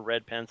burn her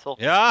red pencil.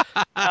 yeah,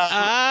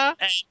 Um,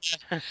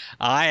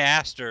 I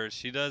asked her.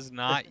 She does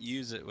not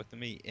use it with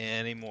me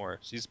anymore.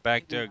 She's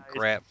back to a nice.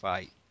 crap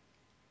fight.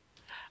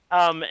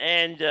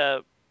 And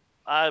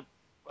I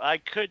I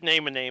could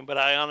name a name, but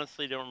I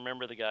honestly don't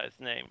remember the guy's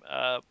name.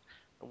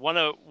 One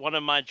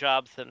of my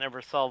jobs that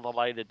never saw the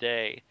light of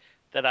day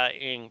that I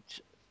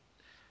inked,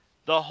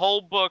 the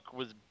whole book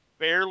was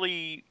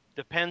barely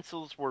the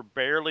pencils were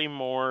barely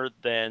more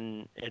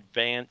than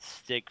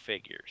advanced stick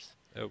figures,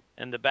 Oh,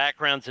 and the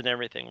backgrounds and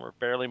everything were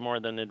barely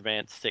more than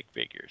advanced stick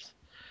figures.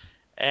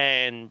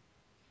 And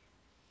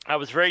I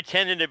was very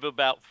tentative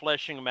about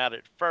fleshing them out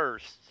at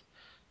first,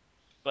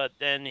 but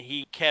then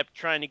he kept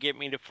trying to get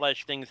me to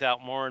flesh things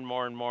out more and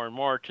more and more and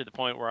more to the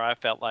point where I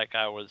felt like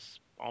I was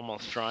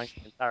almost drawing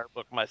the entire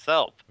book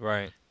myself.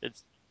 right.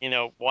 It's,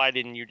 why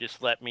didn't you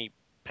just let me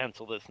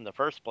pencil this in the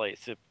first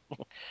place if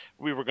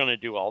we were going to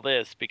do all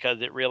this?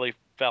 Because it really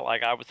felt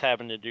like I was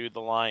having to do the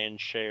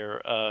lion's share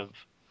of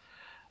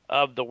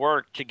the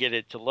work to get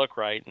it to look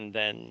right, and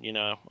then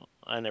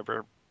I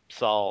never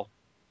saw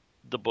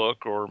the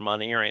book or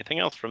money or anything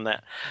else from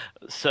that.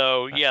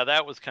 So Uh, yeah,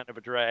 that was kind of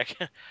a drag.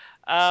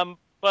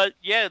 But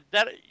yeah,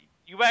 that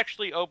you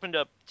actually opened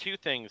up two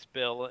things,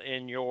 Bill,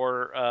 in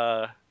your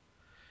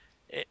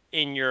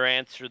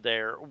answer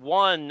there.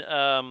 One,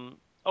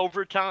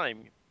 over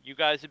time, you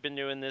guys have been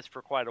doing this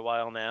for quite a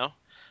while now.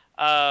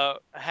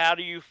 How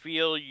do you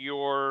feel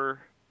you've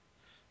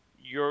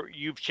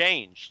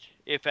changed,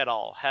 if at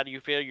all? How do you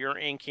feel your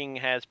inking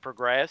has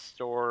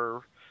progressed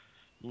or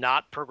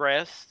not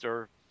progressed,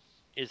 or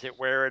is it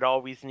where it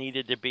always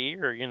needed to be,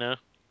 or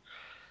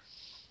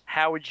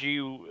how would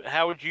you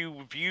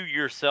view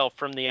yourself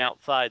from the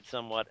outside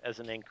somewhat as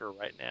an inker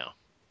right now,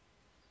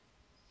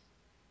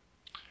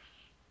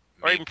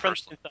 or Me even from the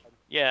personally, inside?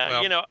 Yeah,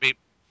 well,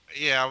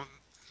 yeah,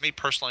 me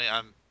personally,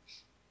 I'm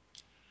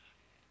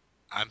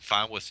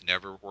fine with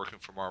never working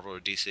for Marvel or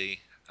DC.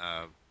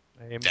 Uh,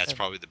 that's amen.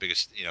 probably the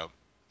biggest,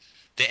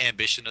 the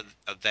ambition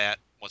of that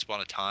once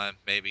upon a time,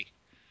 maybe.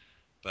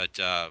 But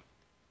I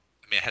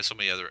mean, I have so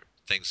many other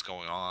things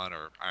going on,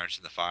 or irons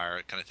in the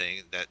fire, kind of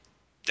thing, that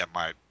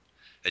my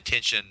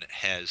attention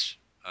has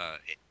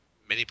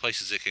many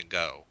places it can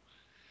go.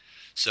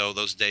 So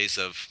those days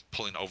of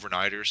pulling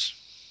overnighters,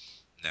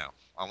 no,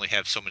 I only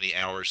have so many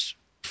hours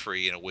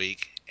free in a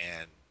week,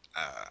 and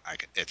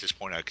at this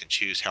point I can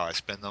choose how I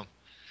spend them.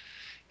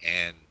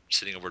 And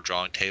sitting over a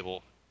drawing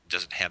table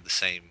doesn't have the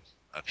same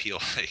appeal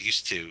it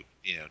used to,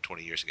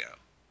 20 years ago.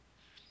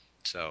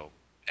 So,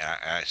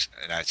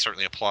 and I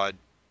certainly applaud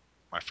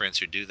my friends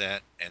who do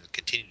that and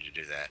continue to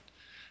do that.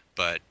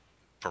 But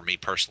for me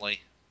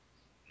personally,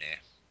 nah.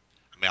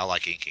 I mean, I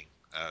like inking.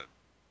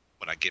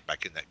 When I get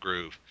back in that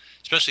groove,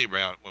 especially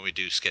around when we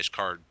do sketch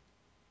card,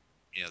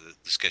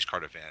 the sketch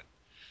card event,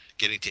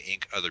 getting to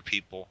ink other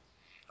people,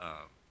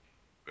 um,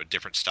 with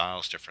different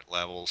styles, different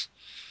levels,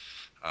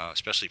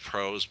 especially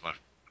pros. My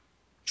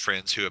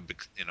friends who have,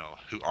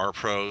 who are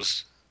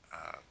pros.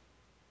 Uh,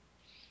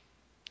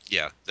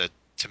 yeah, that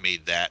to me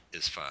that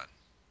is fun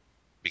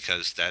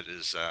because that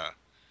is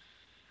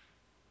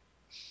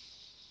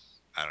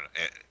I don't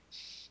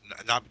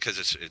know. Not because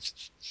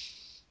it's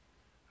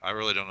I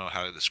really don't know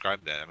how to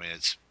describe that. I mean,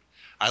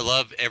 I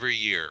love every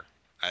year.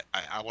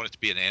 I want it to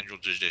be an annual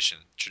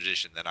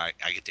tradition that I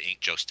get to ink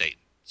Joe Staten,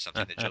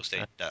 something that Joe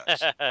Staten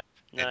does, and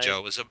nice.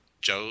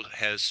 Joe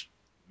has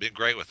been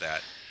great with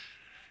that.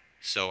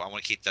 So I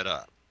want to keep that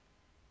up.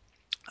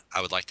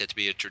 I would like that to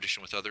be a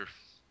tradition with other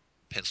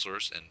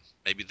pencilers, and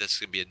maybe this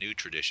could be a new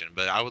tradition.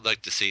 But I would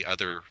like to see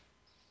other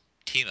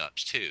team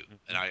ups too,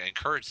 and Mhm. I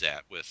encourage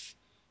that with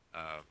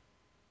uh,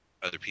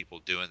 other people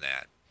doing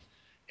that.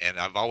 And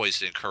I've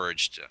always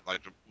encouraged,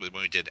 like when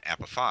we did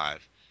APA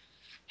 5,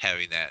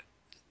 having that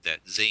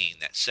zine,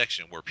 that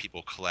section where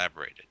people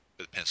collaborated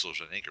with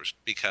pencils and inkers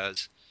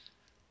because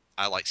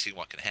I like seeing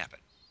what can happen.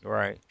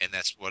 Right. And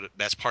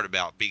that's part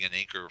about being an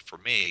inker for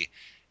me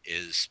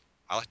is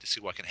I like to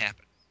see what can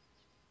happen.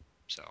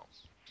 So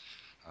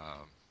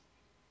um,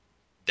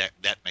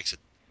 that makes it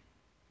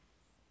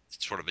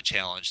sort of a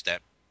challenge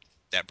that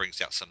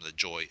brings out some of the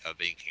joy of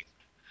inking,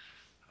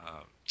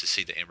 to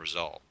see the end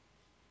result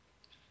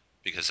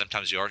because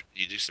sometimes you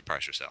do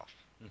surprise yourself.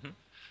 Hmm.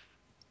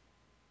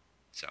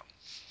 So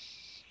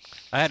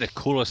I had the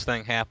coolest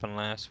thing happen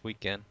last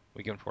weekend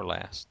before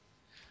last.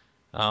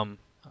 Um,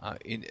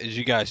 as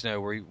you guys know,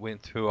 we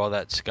went through all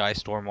that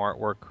Skystorm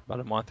artwork about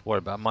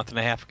a month and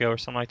a half ago or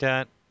something like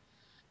that.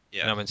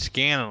 And yeah, I've been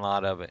scanning a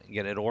lot of it and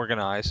getting it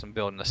organized and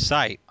building a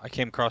site. I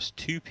came across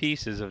two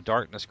pieces of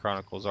Darkness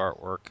Chronicles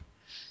artwork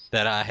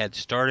that I had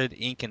started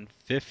inking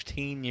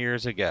 15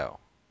 years ago,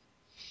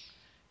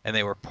 and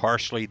they were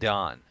partially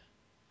done.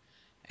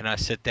 And I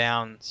sit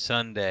down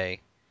Sunday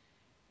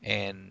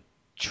and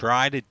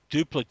try to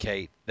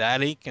duplicate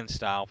that inking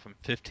style from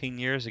 15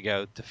 years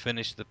ago to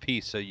finish the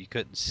piece so you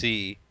couldn't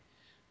see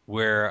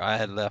where I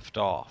had left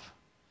off.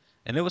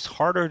 And it was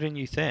harder than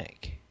you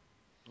think.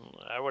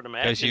 I would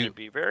Because imagine it'd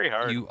be very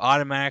hard. you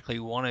automatically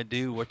want to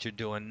do what you're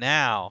doing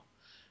now,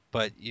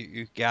 but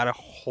you got to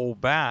hold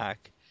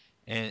back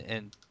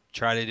and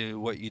try to do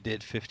what you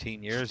did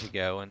 15 years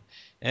ago. And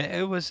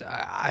it was,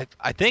 I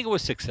think it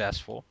was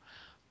successful,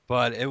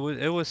 but it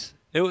was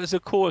a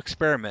cool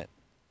experiment.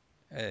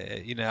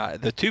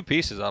 The two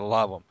pieces, I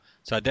love them.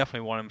 So I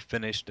definitely want them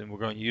finished, and we're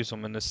going to use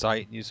them in the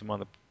site and use them on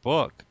the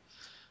book.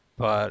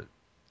 But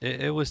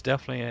it was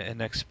definitely an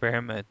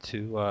experiment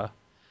to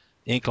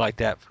ink like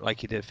that,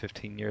 like you did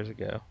 15 years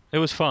ago. It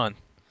was fun.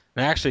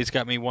 And actually, it's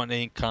got me wanting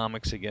to ink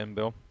comics again,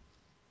 Bill.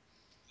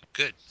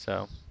 Good.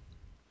 So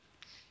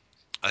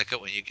I like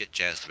it when you get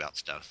jazzed about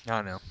stuff. I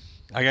don't know.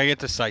 I gotta get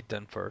the site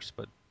done first,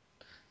 but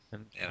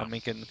Yeah. I'm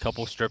inking a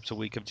couple strips a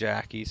week of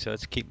Jackie, so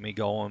it's keeping me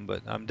going.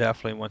 But I'm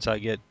definitely, once I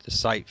get the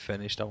site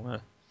finished, we're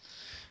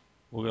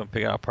gonna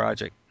pick out a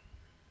project.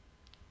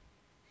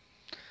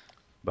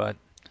 But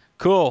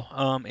cool.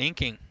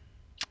 Inking.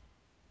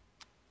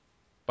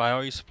 Buy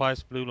all your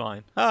supplies, Blue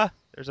Line. Ah,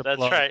 there's a That's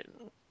plug. right.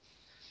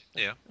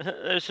 Yeah.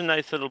 There's a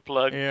nice little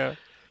plug. Yeah.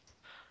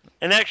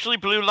 And actually,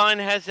 Blue Line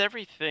has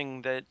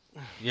everything that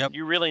Yep.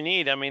 you really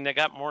need. I mean, they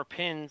got more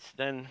pins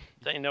than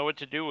they know what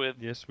to do with.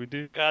 Yes, we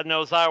do. God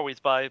knows I always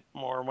buy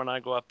more when I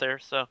go up there.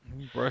 So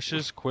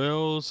Brushes,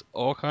 quills,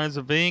 all kinds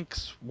of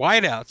inks,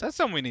 whiteouts. That's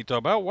something we need to talk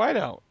about.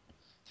 Whiteout.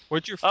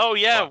 What's your Oh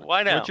yeah,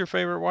 What? whiteout.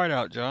 favorite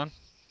whiteout, John?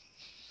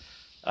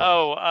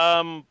 Oh,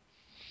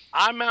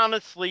 I'm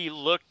honestly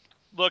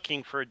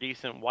looking for a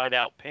decent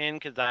whiteout pin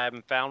because I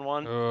haven't found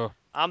one. Uh,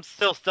 I'm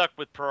still stuck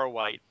with Pro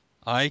White.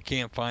 I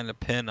can't find a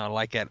pen I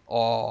like at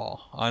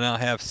all. I now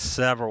have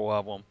several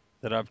of them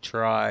that I've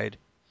tried.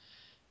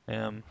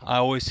 I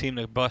always seem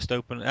to bust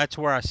open. That's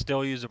where I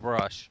still use a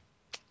brush.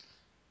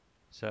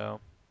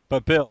 So,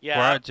 but Bill, before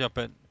Yeah, I jump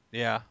in,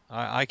 yeah,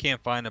 I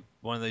can't find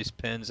one of these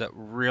pens that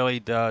really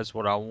does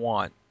what I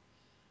want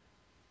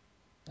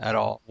at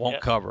all. Won't yeah.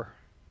 cover.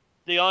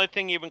 The only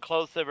thing even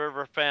close I've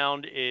ever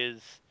found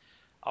is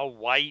a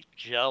white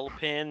gel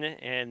pen,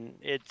 and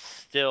it's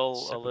still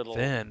a So little.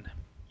 thin.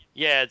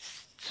 Yeah,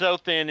 it's so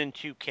thin and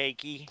too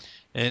cakey.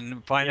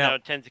 And find out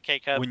It tends to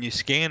cake up. when you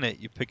scan it,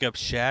 you pick up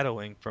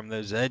shadowing from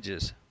those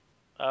edges.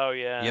 Oh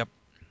yeah. Yep,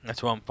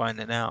 that's what I'm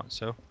finding out.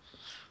 So,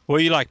 what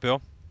do you like,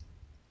 Bill?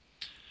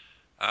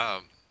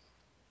 Um,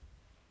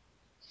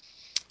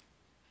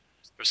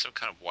 there's some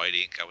kind of white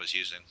ink I was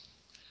using,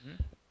 Hmm?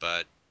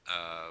 but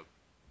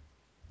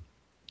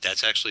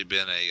that's actually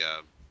been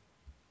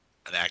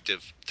an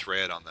active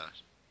thread on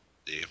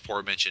the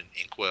aforementioned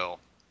Inkwell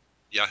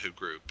Yahoo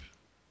group.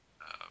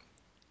 Um,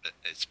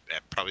 it's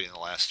probably in the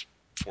last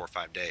 4 or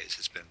 5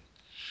 days.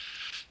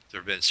 There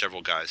have been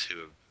several guys who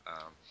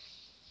have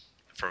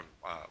from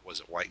was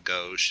it White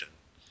Ghost, and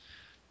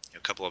a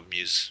couple of them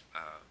use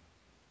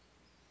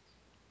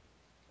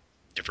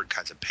different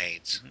kinds of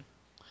paints. Hmm.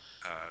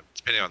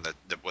 Depending on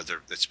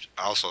it's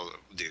also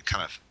the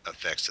kind of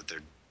effects that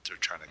they're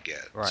trying to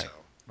get. So Right,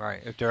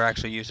 right. If they're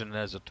actually using it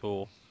as a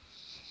tool.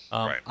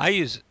 right, I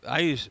use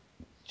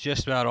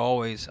just about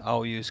always.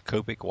 I'll use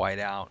Copic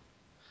whiteout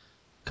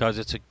because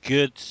it's a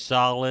good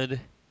solid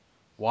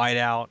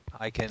whiteout.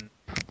 I can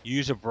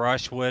use a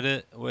brush with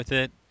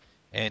it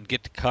and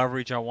get the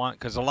coverage I want.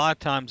 Because a lot of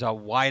times I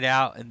white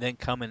out and then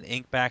come and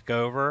ink back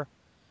over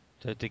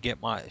to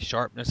get my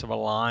sharpness of a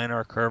line or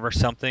a curve or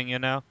something.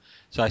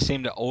 So I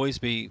seem to always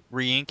be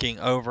re-inking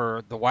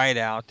over the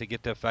whiteout to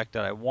get the effect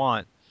that I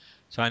want.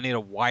 So I need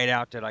a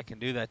whiteout that I can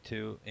do that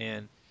to,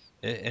 and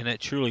it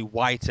truly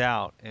whites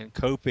out. And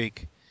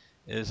Copic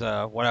is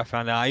what I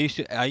found out.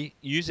 I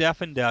use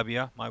F and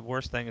W. My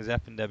worst thing is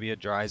F and W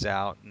dries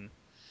out, and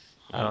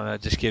I don't know,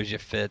 it just gives you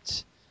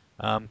fits.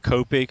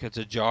 Copic, it's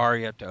a jar,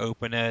 you have to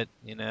open it,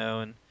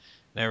 and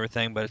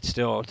everything, but it's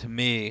still, to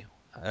me,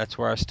 that's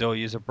where I still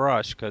use a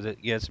brush because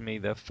it gives me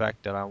the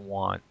effect that I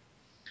want.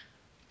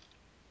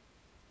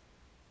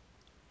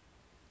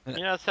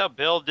 That's how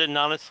Bill didn't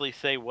honestly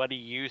say what he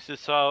uses,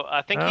 so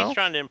I think he's Oh,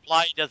 trying to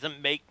imply he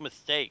doesn't make I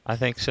mistakes.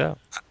 think so.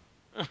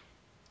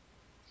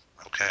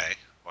 okay.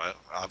 Well,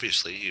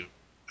 obviously you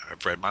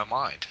have read my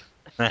mind.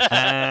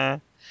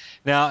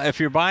 Now, if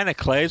you're buying a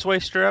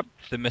Claysway strip,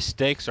 the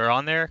mistakes are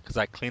on there because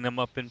I clean them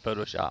up in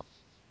Photoshop.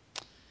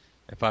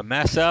 If I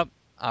mess up,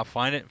 I'll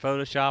find it in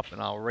Photoshop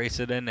and I'll erase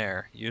it in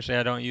there. Usually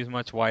I don't use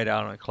much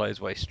whiteout on a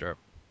Claysway strip.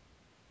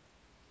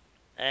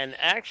 And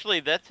actually,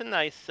 that's a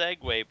nice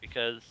segue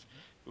because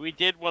we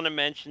did want to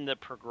mention the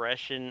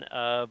progression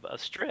of a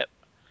strip.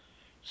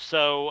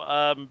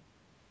 So,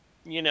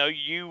 you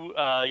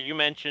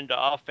mentioned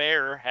off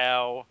air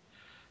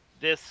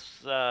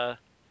this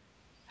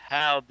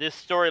how this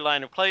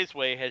storyline of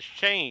Claysway has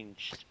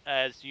changed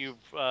as you've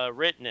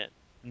written it.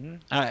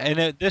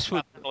 And this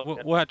would Talk a little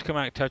bit. we'll have to come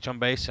out and touch on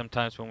base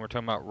sometimes when we're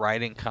talking about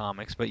writing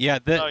comics. But yeah,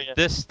 Oh yeah.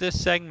 this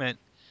segment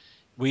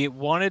we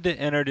wanted to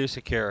introduce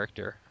a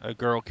character, a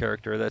girl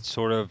character that's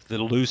sort of the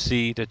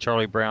Lucy to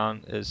Charlie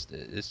Brown is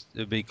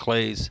it'd be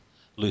Clay's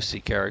Lucy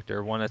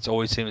character, one that's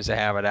always seems to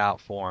have it out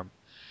for him.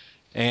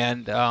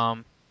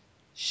 And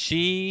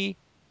she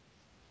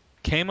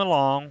came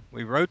along.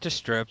 We wrote the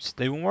strips.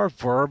 They were more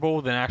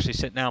verbal than actually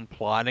sitting down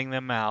plotting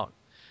them out.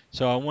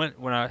 So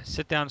when I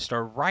sit down and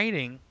start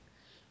writing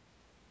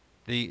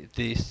the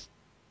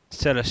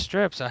set of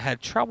strips, I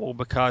had trouble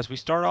because we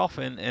start off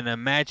in an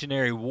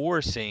imaginary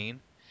war scene,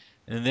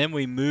 and then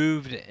we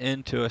moved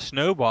into a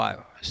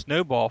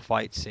snowball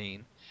fight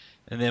scene,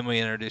 and then we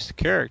introduced the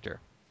character.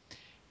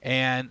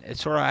 And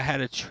it's sort of I had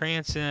to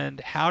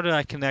transcend how did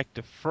I connect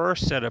the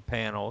first set of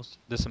panels,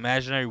 this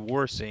imaginary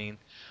war scene,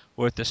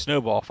 with the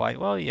snowball fight.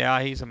 Well,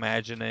 yeah, he's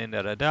imagining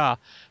da da da,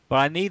 but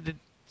I needed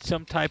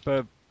some type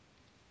of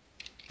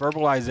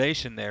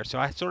verbalization there. So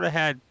I sort of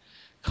had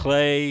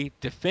Clay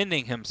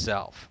defending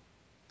himself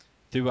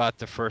throughout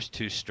the first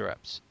two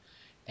strips.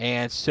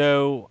 And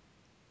so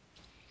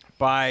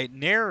by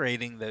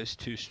narrating those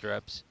two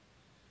strips,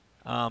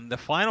 the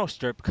final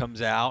strip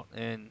comes out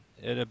and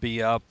it'll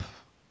be up.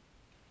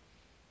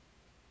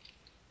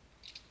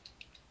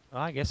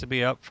 Well, I guess it'll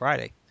be up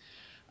Friday.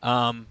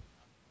 Um,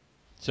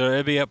 so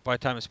it'll be up by the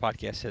time this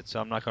podcast hits.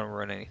 So I'm not going to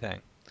ruin anything.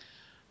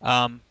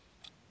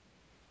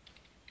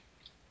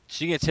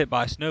 She gets hit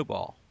by a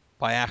snowball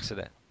by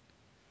accident.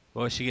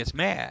 Well, she gets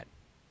mad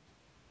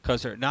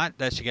because not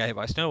that she got hit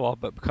by a snowball,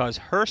 but because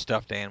her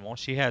stuffed animal,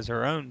 she has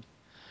her own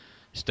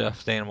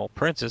stuffed animal,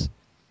 Princess,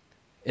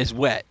 is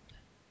wet,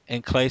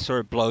 and Clay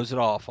sort of blows it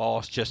off. Oh,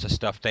 it's just a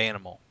stuffed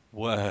animal.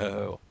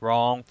 Whoa,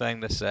 wrong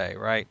thing to say,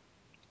 right?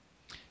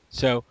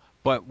 So,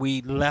 but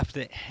we left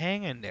it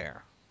hanging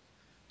there.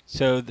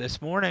 So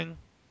this morning,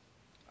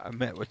 I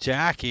met with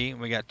Jackie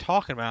and we got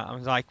talking about it. I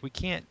was like, we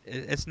can't,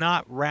 it's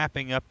not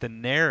wrapping up the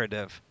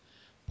narrative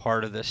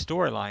part of the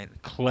storyline.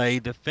 Clay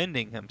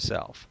defending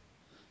himself.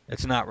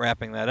 It's not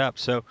wrapping that up.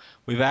 So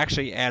we've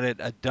actually added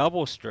a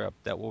double strip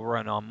that will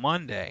run on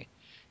Monday.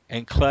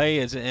 And Clay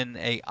is in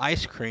a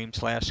ice cream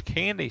 /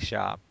 candy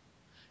shop,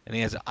 and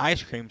he has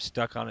ice cream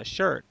stuck on his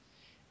shirt.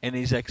 And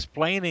he's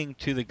explaining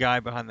to the guy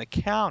behind the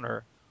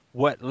counter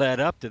what led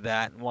up to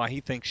that and why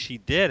he thinks she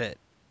did it.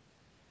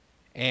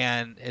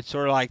 And it's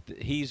sort of like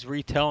he's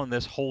retelling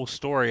this whole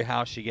story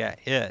how she got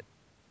hit.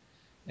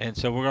 And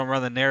so we're going to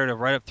run the narrative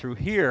right up through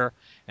here.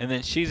 And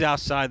then she's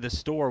outside the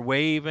store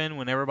waving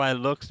when everybody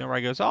looks and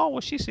everybody goes, oh,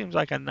 well, she seems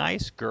like a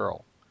nice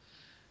girl.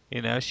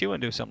 You know, she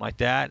wouldn't do something like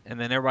that. And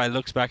then everybody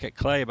looks back at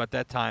Clay. About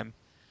that time,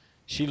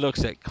 she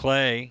looks at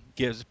Clay,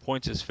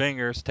 points his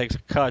fingers, takes a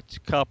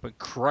cup and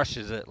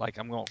crushes it like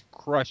I'm going to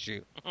crush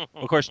you.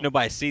 Of course,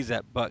 nobody sees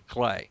that but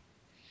Clay.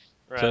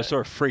 So it Right.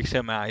 sort of freaks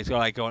him out. He's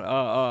like going,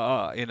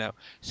 you know.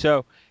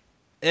 So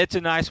it's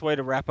a nice way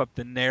to wrap up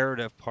the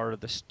narrative part of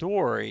the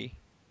story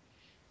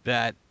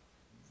that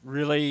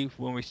really,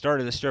 when we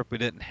started the strip, we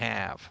didn't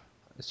have.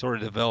 It sort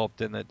of developed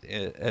in it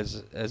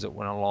as it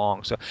went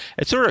along. So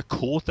it's sort of a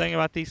cool thing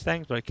about these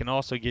things, but it can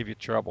also give you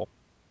trouble,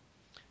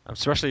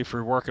 especially if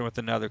you're working with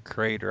another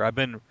creator. I've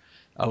been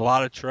a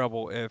lot of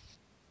trouble if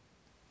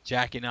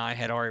Jackie and I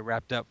had already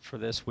wrapped up for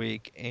this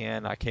week,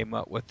 and I came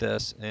up with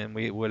this, and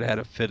we would have had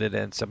to fit it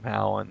in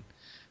somehow. And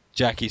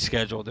Jackie's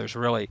schedule, there's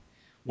really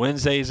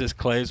Wednesdays is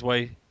Clay's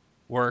way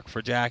work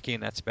for Jackie,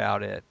 and that's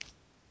about it.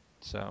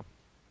 So.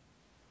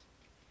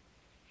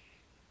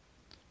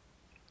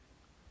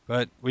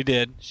 But we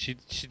did. She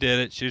did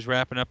it. She was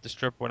wrapping up the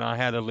strip when I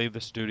had to leave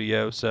the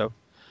studio, so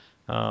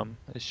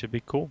it should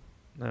be cool.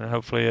 And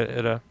hopefully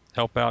it'll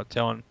help out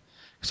telling.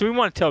 So we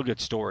want to tell good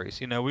stories.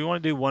 You know, we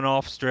want to do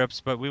one-off strips,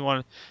 but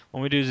when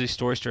we do these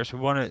story strips, we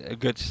want a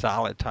good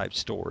solid type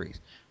stories.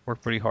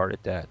 Work pretty hard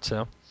at that.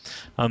 So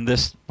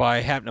this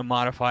by having to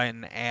modify it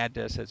and add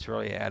this, it's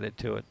really added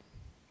to it.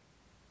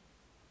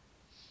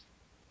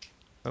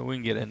 But we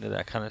can get into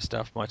that kind of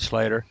stuff much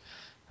later.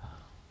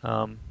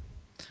 Um,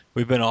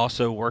 We've been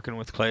also working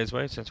with Clay's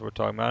Way, since we're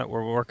talking about it.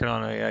 We're working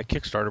on a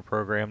Kickstarter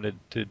program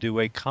to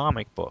do a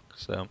comic book.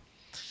 So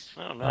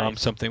Oh,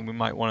 nice. something we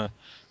might want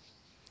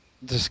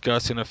to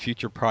discuss in a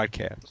future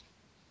podcast.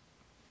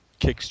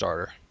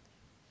 Kickstarter.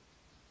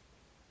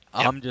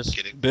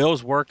 Yep.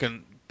 Bill's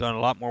done a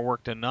lot more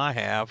work than I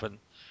have, and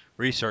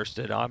researched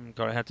it. I'm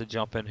going to have to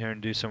jump in here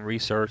and do some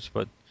research,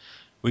 but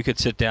we could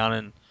sit down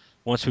and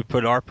once we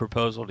put our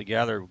proposal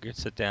together, we could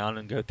sit down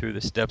and go through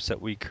the steps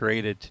that we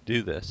created to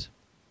do this.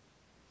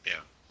 Yeah.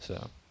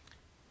 So.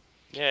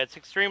 Yeah, it's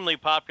extremely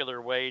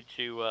popular way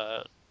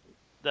to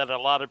that a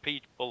lot of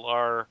people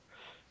are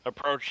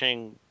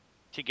approaching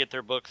to get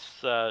their books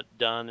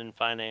done and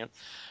financed.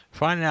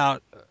 Finding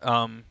out,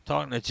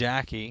 talking to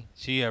Jackie,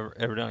 she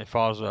evidently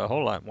follows a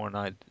whole lot more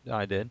than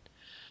I did.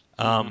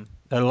 That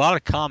a lot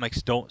of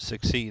comics don't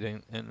succeed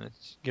in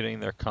getting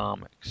their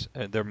comics,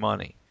 their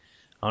money.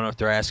 I don't know if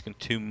they're asking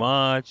too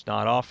much,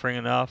 not offering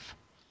enough,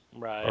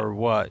 Right. or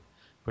what.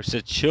 But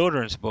said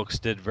children's books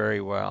did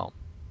very well.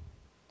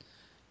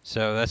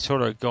 So that's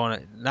sort of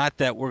going. Not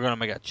that we're going to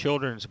make a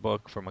children's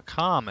book from a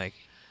comic,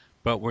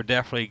 but we're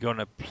definitely going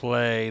to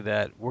play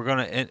that. We're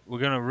going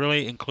to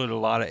really include a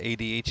lot of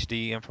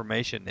ADHD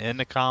information in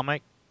the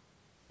comic.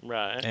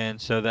 Right.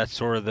 And so that's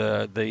sort of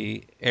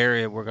the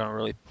area we're going to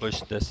really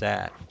push this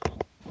at.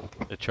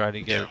 to try to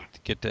Yeah.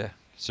 get the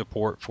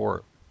support for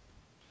it.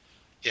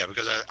 Yeah,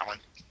 because like I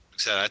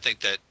said, I think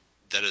that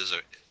that is a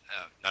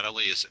not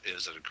only is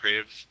it a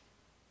creative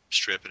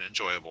strip and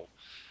enjoyable,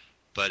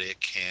 but it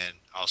can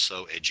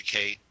also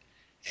educate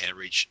and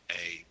reach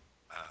a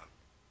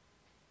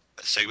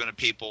segment of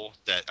people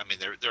that I mean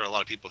there are a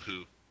lot of people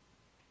who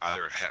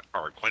either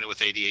are acquainted with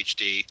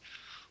ADHD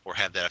or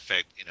have that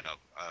effect,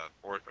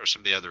 or some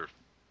of the other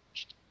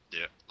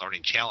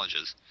learning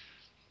challenges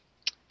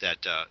that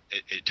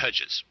it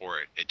touches or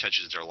it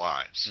touches their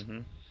lives,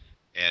 Hmm.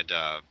 and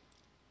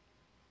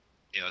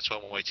it's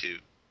one way to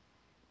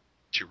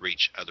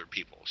reach other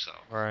people. So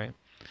Right.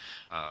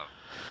 um,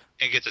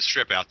 and get the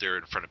strip out there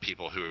in front of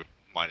people who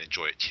might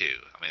enjoy it too.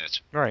 I mean,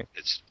 Right.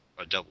 it's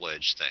a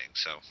double-edged thing.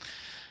 So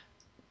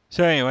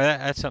So anyway,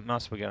 that's something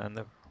else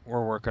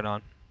we're working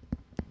on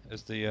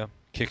is the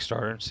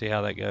Kickstarter and see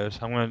how that goes.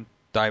 I'm going to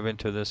dive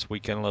into this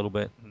weekend a little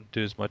bit and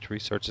do as much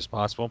research as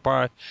possible.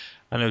 Probably,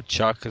 I know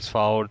Chuck has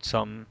followed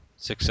some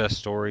success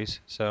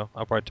stories, so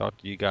I'll probably talk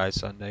to you guys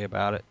Sunday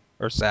about it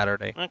or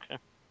Saturday. Okay.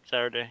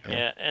 Saturday. Yeah.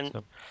 Yeah, and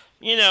So.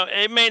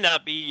 it may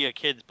not be a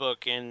kid's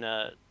book in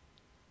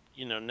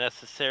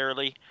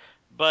necessarily,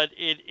 but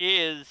it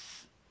is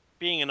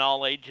being an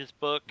all ages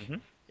book. Hmm.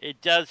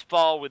 It does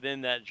fall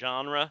within that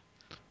genre.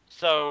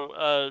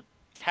 So,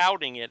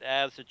 touting it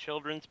as a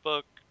children's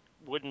book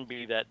wouldn't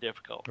be that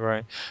difficult.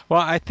 Right.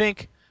 Well,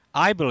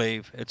 I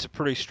believe it's a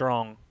pretty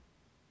strong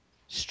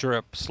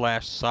strip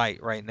slash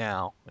site right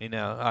now. I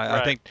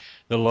Right. think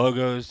the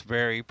logo is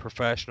very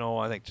professional.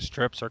 I think the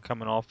strips are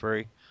coming off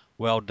very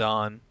well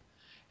done.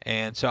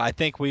 And so I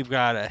think we've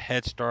got a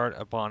head start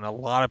upon a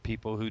lot of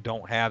people who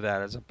don't have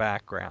that as a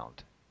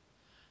background.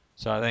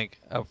 So I think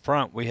up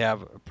front we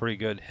have a pretty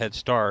good head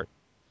start.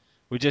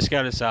 We just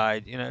got to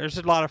decide, there's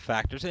a lot of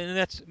factors, and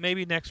that's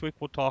maybe next week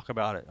we'll talk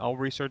about it. I'll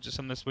research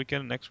some this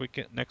weekend. Next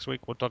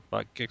week we'll talk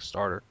about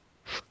Kickstarter.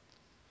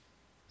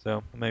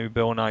 So maybe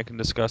Bill and I can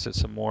discuss it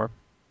some more.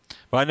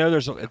 But I know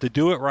to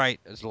do it right,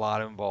 there's a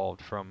lot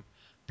involved from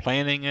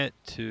planning it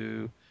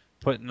to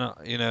putting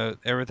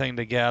everything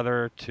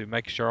together to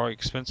make sure all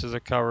expenses are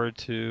covered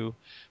to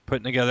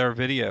putting together a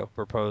video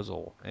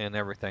proposal and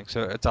everything.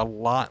 So it's a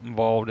lot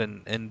involved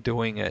in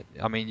doing it.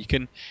 I mean, you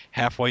can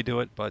halfway do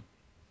it, but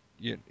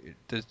you,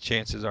 the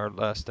chances are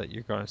less that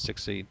you're going to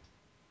succeed.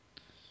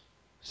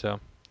 So,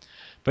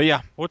 but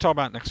yeah, we'll talk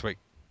about it next week.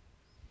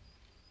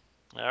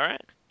 All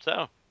right.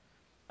 So,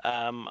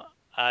 um,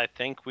 I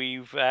think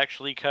we've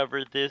actually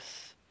covered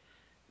this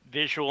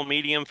visual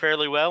medium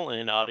fairly well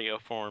in audio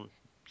form.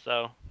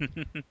 So,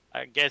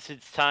 I guess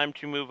it's time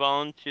to move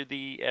on to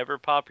the ever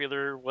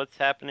popular what's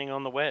happening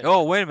on the web.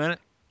 Oh, wait a minute.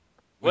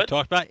 We What?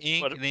 talked about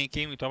ink What? and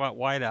inking. We talked about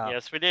whiteout.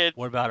 Yes, we did.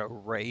 What about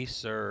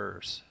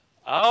erasers?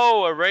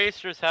 Oh,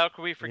 erasers. How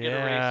could we forget Yeah, so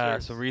the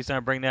erasers? reason I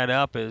bring that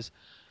up is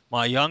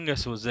my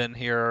youngest was in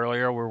here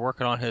earlier. We're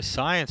working on his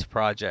science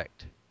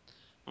project.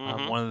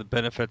 Mm-hmm. One of the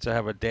benefits of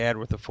having a dad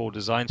with a full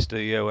design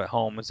studio at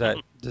home is that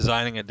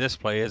designing a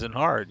display isn't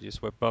hard. You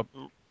just whip up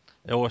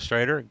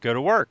Illustrator and go to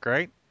work,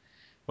 right?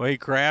 Well, he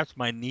grabs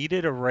my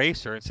kneaded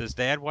eraser and says,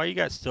 "Dad, why you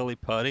got silly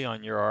putty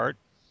on your art?"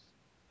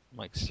 I'm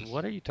like, "So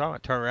what are you talking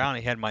about?" Turn around,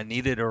 he had my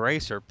kneaded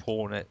eraser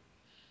pulling it.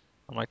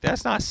 I'm like,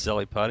 "That's not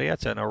silly putty,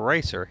 that's an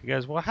eraser." He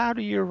goes, "Well, how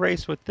do you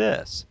erase with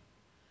this?"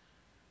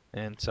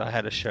 And so I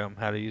had to show him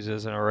how to use it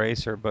as an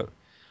eraser. But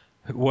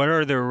what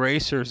are the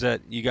erasers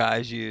that you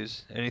guys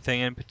use?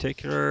 Anything in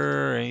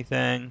particular?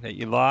 Anything that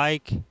you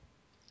like?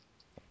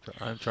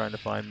 I'm trying to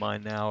find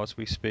mine now as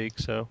we speak.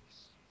 So.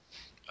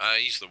 I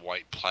use the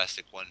white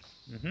plastic one.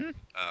 Mhm.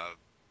 Uh,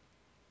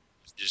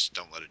 just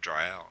don't let it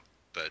dry out.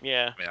 But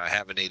Yeah. I mean, I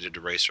have a kneaded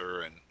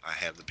eraser and I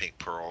have the pink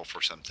pearl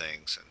for some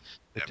things,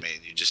 and I mean,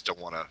 you just don't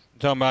want to.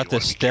 Talking about You the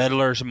want to be careful.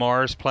 Staedtler's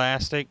Mars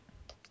plastic.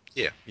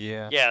 Yeah,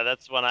 Yeah. Yeah,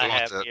 that's one the I one with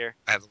have the here.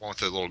 I have the one with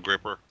the little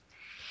gripper,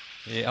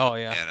 Yeah. Oh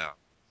yeah. and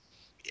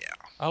yeah.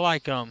 I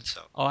like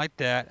So I like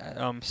that.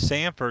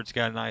 Sanford's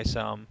got a nice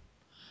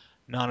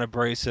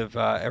non-abrasive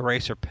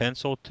eraser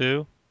pencil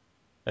too.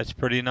 That's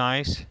pretty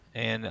nice.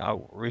 And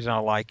reason I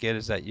like it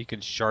is that you can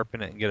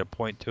sharpen it and get a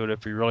point to it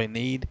if you really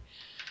need.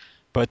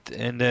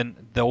 And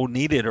then the old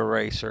kneaded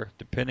eraser,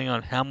 depending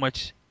on how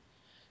much.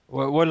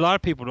 What a lot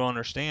of people don't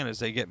understand is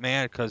they get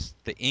mad because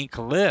the ink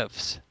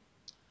lifts,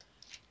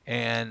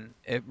 and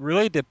it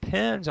really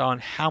depends on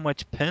how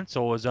much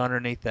pencil is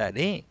underneath that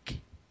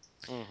ink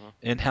Mm-hmm.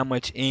 and how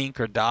much ink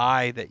or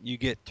dye that you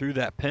get through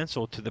that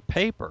pencil to the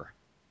paper.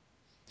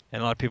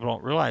 And a lot of people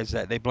don't realize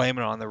that. They blame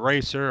it on the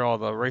eraser, or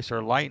the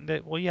eraser lightened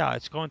it. Well, yeah,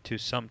 it's going to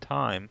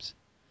sometimes,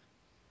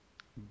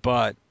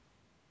 but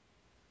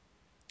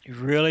you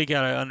really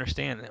got to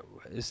understand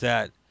is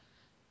that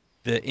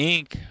the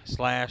ink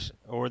slash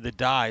or the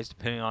dyes,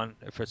 depending on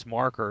if it's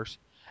markers,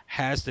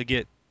 has to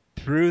get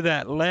through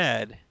that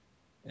lead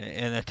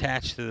and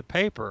attach to the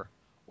paper,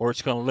 or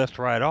it's going to lift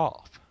right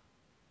off.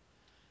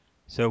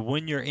 So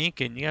when you're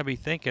inking, you got to be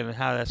thinking of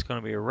how that's going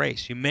to be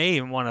erased. You may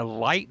even want to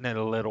lighten it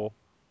a little.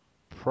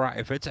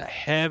 If it's a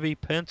heavy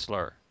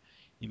penciler,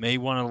 you may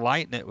want to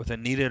lighten it with a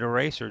kneaded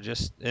eraser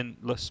just in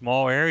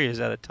small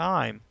areas at a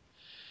time.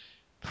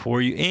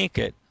 before you ink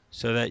it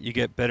so that you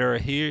get better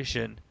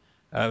adhesion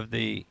of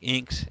the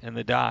inks and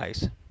the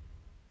dyes.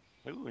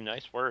 Ooh,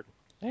 nice word.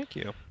 Thank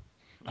you.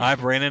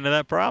 I've ran into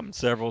that problem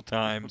several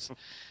times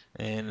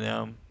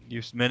and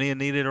used many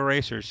needed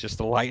erasers just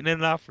to lighten it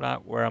enough,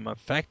 not where I'm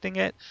affecting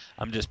it.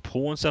 I'm just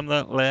pulling some of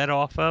that lead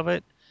off of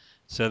it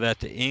so that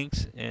the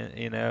inks,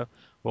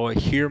 will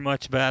adhere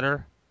much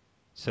better.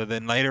 So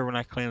then later when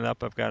I clean it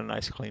up, I've got a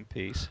nice clean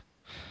piece.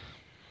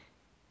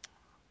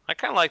 I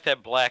kind of like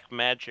that Black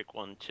Magic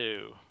one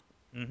too.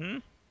 Mm-hmm.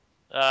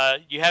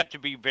 You have to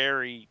be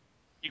very.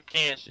 You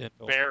can't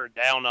Gentle. bear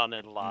down on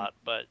it a Mm. lot,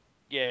 but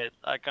yeah,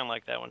 I kind of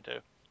like that one too.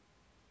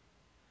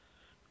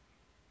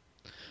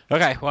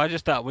 Okay, well I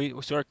just thought we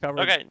sort of covered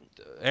Okay,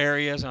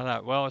 areas, and I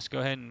thought, well, let's go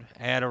ahead and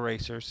add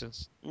erasers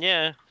since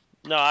yeah.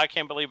 No, I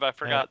can't believe I uh,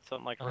 forgot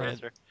something like uh,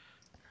 eraser.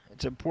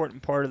 it's an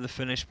important part of the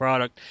finished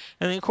product.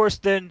 And then, of course,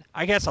 then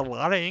I guess a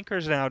lot of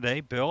inkers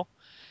nowadays, Bill,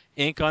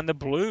 ink on the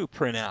blue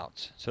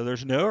printouts, so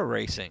there's no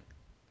erasing.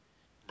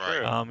 Right.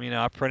 True.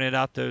 I printed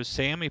out those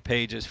Sammy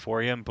pages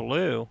for you in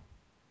blue,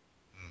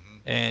 Hmm.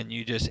 and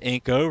you just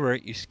ink over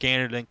it. You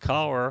scan it in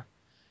color.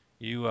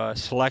 You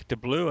select the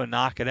blue and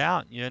knock it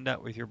out, and you end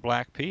up with your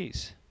black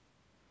piece.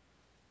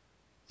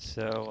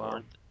 So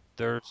Or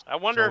there's I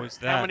wonder always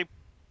how that. many.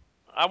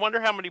 I wonder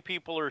how many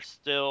people are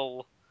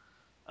still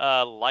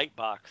light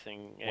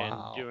boxing and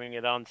Wow. doing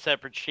it on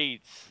separate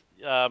sheets.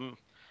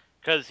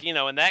 Because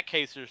in that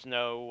case, there's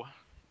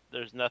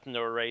nothing to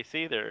erase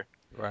either.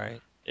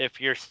 Right. If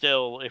you're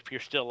still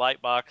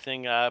light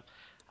boxing,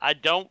 I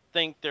don't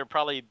think there are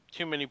probably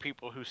too many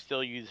people who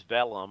still use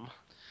vellum.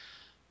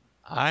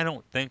 I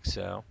don't think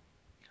so.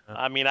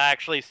 I mean, I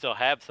actually still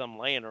have some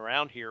laying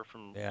around here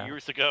from Yeah,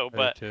 years ago, I do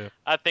but too.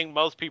 I think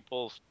most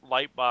people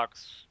light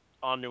box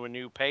onto a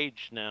new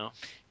page now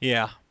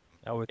Yeah,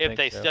 I would if think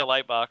they so. still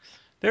light box.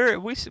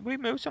 We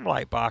moved some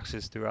light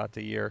boxes throughout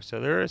the year, so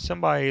there is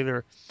somebody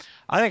either.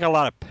 I think a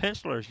lot of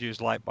pencilers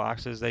use light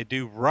boxes. They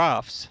do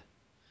roughs.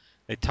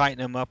 They tighten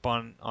them up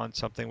on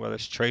something, whether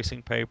it's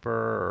tracing paper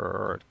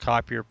or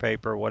copier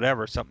paper,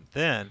 whatever, something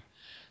thin.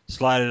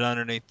 Slide it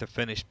underneath the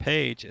finished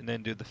page, and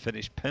then do the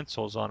finished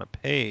pencils on a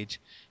page,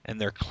 and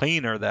they're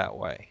cleaner that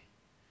way.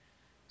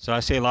 So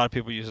I see a lot of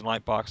people using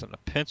light box on the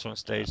penciling Yeah.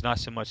 stage, not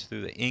so much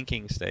through the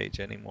inking stage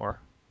anymore.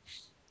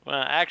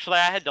 Well, actually,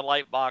 I had to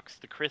light box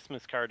the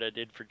Christmas card I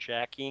did for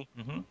Jackie,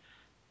 Hmm.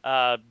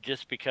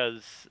 just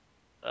because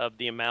of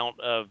the amount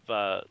of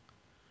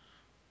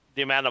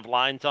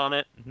lines on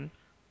it. Hmm.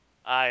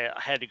 I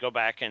had to go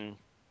back and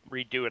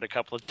redo it a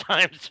couple of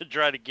times to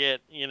try to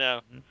get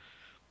Hmm.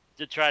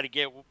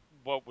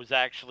 what was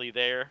actually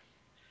there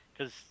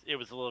because it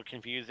was a little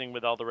confusing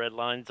with all the red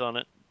lines on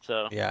it.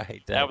 So Yeah, I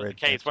hate that that was the red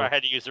case where I pencil.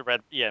 had to use the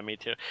red. Yeah, me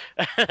too.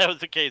 That was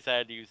the case I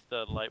had to use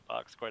the light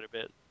box quite a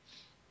bit.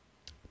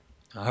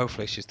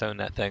 Hopefully she's throwing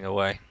that thing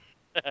away.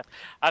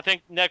 I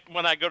think next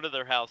when I go to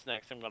their house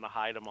next, I'm going to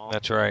hide them all.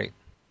 That's right.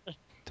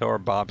 Tell her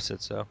Bob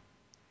said so.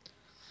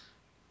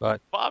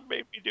 But Bob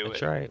made me do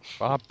that's it. right.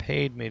 Bob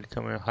paid me to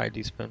come here and hide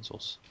these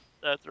pencils.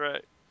 That's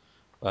right.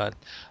 But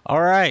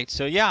all right,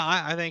 so yeah,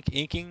 I think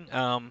inking.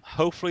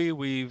 Hopefully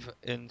we've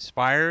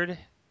inspired.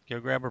 Go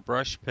grab a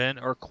brush, pen,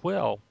 or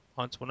quill.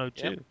 Hunts Yep.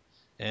 102,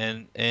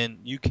 and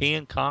you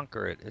can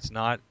conquer it. It's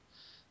not.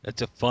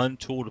 It's a fun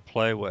tool to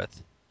play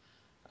with.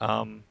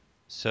 Um,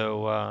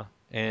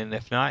 and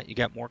if not, you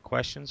got more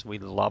questions? We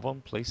love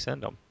them. Please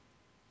send them.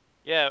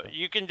 Yeah,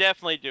 you can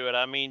definitely do it.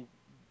 I mean,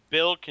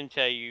 Bill can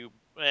tell you,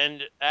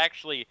 and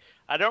actually,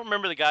 I don't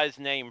remember the guy's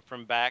name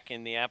from back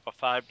in the APA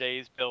 5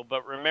 days, Bill,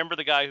 but remember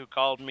the guy who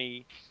called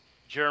me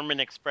German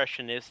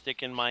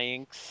expressionistic in my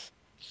inks?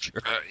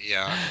 Sure.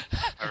 Yeah,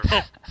 I,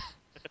 I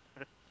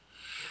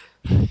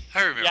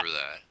Yeah, remember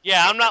that. I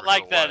yeah, don't I'm not remember who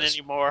like it that was.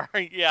 anymore.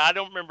 Yeah, I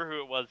don't remember who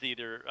it was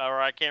either,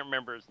 or I can't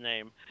remember his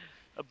name.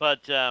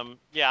 But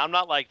yeah, I'm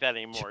not like that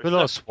Did you anymore. put So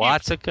little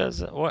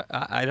swastikas? What?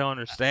 I don't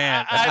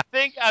understand. I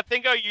think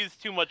I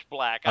used too much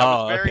black. I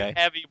was Oh, very okay.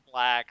 heavy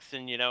blacks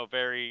and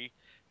very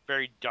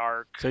very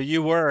dark. So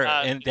you were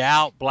in You know.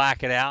 doubt,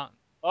 black it out.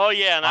 Oh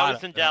yeah, and I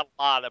was in Bottom. doubt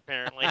a lot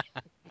apparently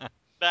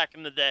back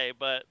in the day.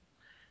 But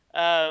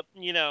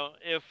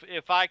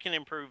if I can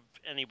improve,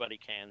 anybody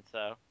can.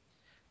 So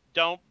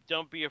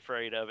don't be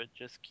afraid of it.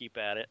 Just keep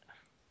at it.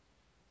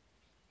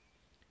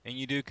 And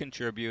you do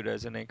contribute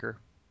as an anchor,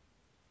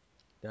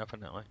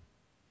 definitely.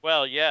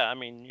 Well, yeah. I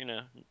mean,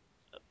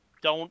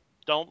 don't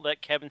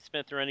let Kevin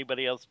Smith or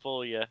anybody else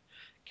fool you.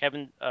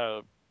 Kevin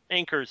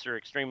anchors are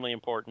extremely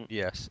important.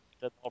 Yes,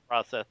 That whole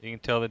process. you can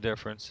tell the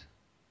difference.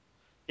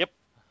 Yep.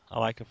 I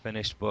like a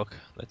finished book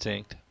that's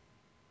inked,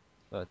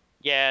 but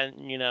Yeah,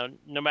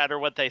 no matter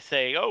what they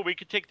say, oh, we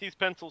could take these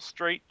pencils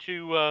you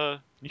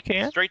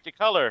can. straight to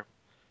color.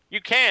 You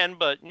can,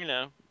 but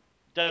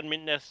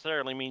doesn't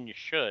necessarily mean you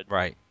should.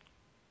 Right.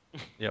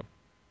 Yep.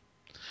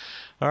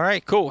 All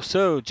right, cool.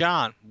 So,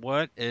 John,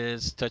 what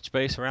is touch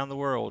base around the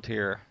world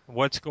here?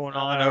 What's going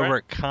on All over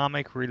right, at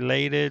Comic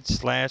Related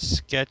slash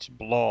Sketch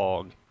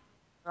Blog?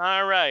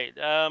 all right.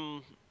 A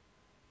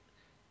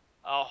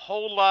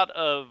whole lot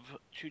of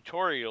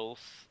tutorials.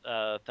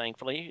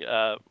 Thankfully,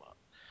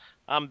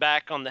 I'm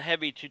back on the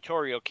heavy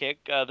tutorial kick.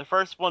 The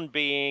first one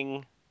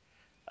being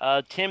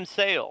Tim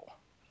Sale.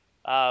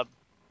 Uh,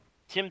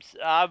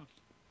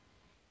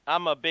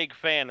 I'm a big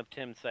fan of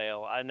Tim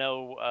Sale. I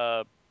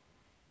know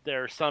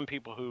there are some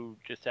people who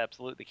just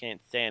absolutely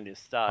can't stand his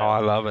Oh, I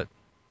style. love it.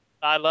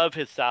 I love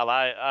his style.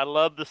 I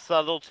love the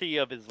subtlety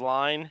of his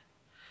line.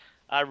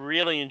 I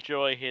really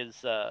enjoy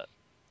his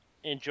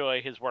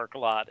work a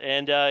lot.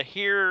 And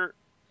here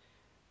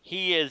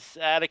he is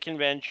at a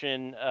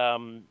convention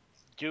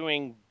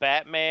doing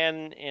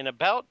Batman in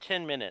about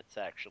 10 minutes,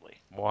 actually.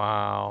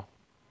 Wow.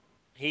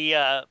 He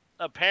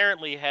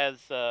apparently has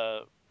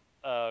a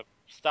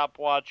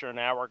stopwatch or an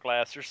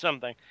hourglass or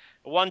something.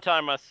 One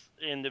time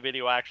in the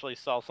video, I actually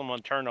saw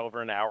someone turn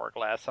over an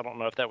hourglass. I don't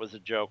know if that was a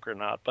joke or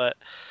not, but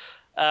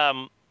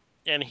um,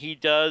 and he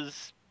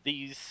does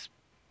these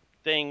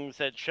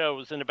things at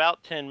shows in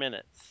about 10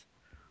 minutes.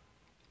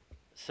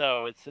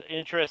 So it's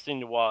interesting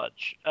to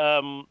watch.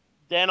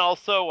 Then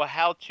also a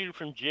how-to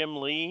from Jim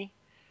Lee.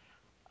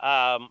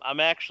 I'm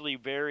actually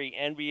very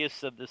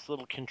envious of this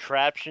little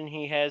contraption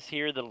he has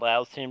here that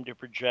allows him to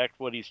project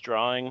what he's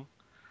drawing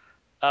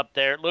up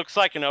there. It looks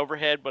like an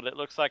overhead, but it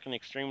looks like an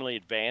extremely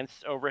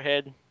advanced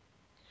overhead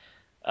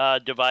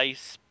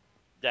device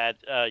that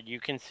you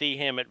can see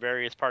him at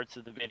various parts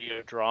of the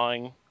video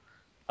drawing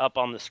up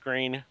on the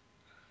screen.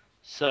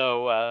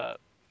 So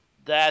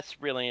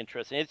that's really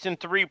interesting. It's in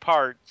 3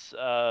 parts,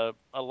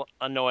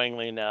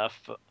 annoyingly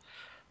enough,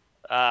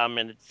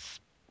 and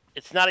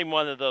it's not even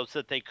one of those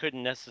that they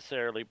couldn't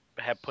necessarily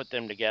have put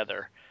them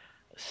together.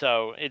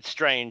 So it's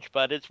strange,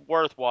 but it's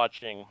worth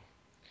watching.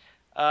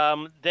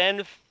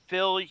 Then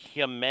Phil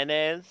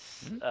Jimenez,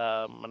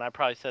 Mhm. and I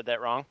probably said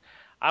that wrong.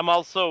 I'm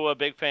also a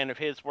big fan of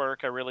his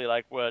work. I really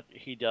like what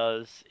he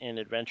does in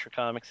adventure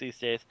comics these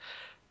days.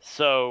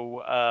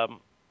 So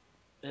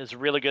there's a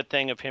really good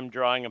thing of him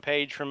drawing a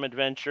page from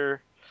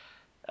Adventure.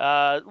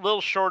 A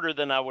little shorter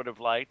than I would have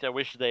liked. I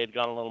wish they had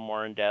gone a little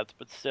more in depth,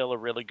 but still a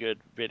really good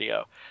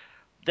video.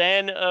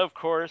 Then, of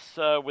course,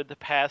 with the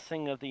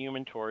passing of the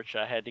Human Torch,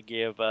 I had to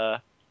give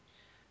a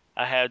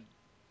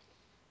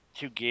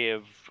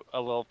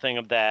little thing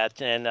of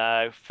that, and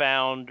I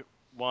found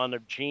one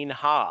of Gene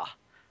Ha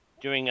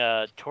doing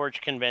a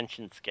Torch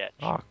convention sketch.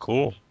 Oh,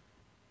 cool.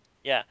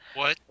 Yeah.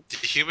 What? The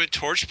Human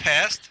Torch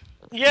passed?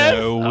 Yes,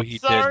 No, I'm he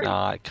did sorry.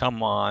 not.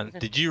 Come on.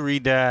 Did you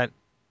read that?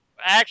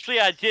 Actually,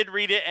 I did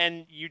read it,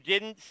 and you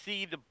didn't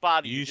see the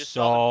body. You You just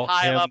saw them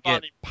saw pile him up on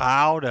get him.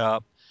 piled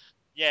up.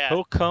 Yeah,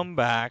 He'll come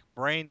back,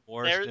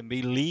 brainwashed, there and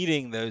be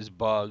leading those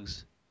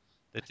bugs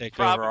that take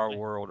over our probably.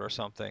 world or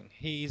something.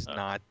 He's Uh,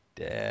 not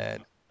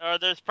dead. or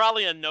there's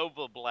probably a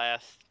Nova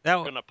Blast That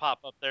gonna pop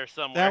up there that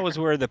somewhere. was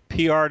where the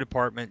PR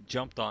department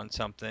jumped on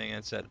something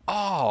and said,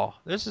 "Oh,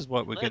 this is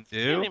what we can Let's get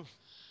do." him.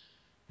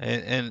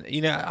 And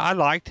you know, I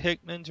liked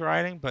Hickman's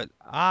writing, but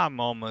I'm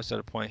almost at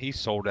a point he's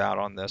sold out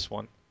on this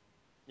one.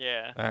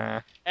 Yeah.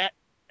 Uh, And,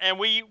 and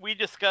we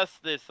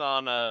discussed this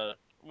on the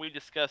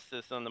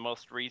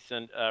most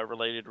recent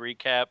related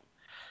recap.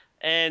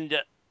 And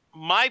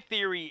my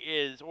theory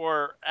is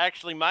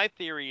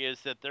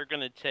that they're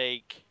going to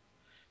take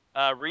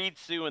Reed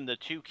Sue and the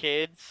 2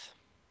 kids,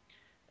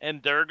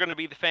 and they're going to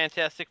be the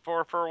Fantastic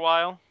Four for a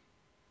while.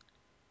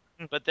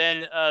 But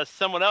then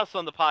someone else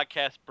on the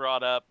podcast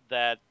brought up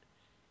that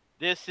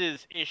this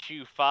is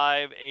issue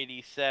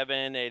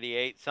 587,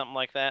 88, something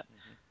like that.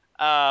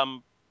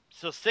 Um,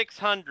 so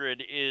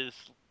 600 is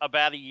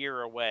about a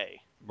year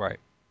away. right.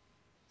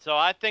 So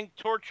I think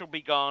Torch will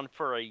be gone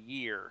for a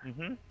year,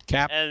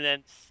 Cap. and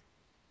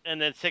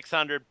then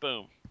 600,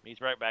 boom, he's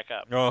right back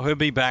up. Oh, he'll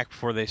be back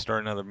before they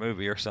start another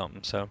movie or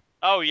something. So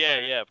Oh yeah,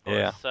 yeah, of course.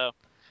 yeah. So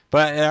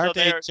But so aren't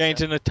they there,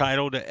 changing the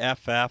title to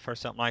FF or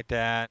something like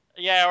that?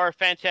 yeah, or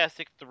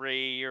Fantastic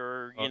 3,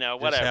 or Or just have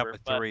whatever. a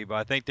But three? But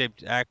I think they've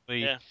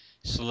actually yeah,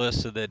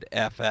 solicited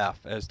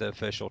FF as the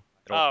official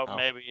title oh now.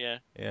 maybe yeah.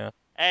 Yeah.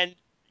 And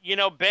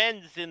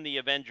Ben's in the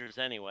Avengers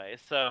anyway,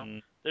 so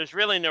Mm, there's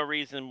really no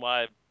reason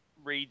why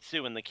Reed,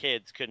 Sue, and the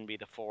kids couldn't be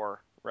the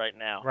four right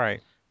now,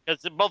 right.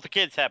 because both the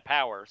kids have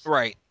powers,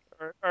 Right.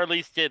 or at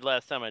least did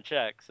last time I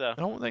checked. So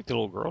I don't think the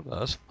little girl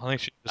does. I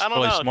think she's I just don't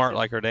really know. smart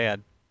like her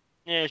dad.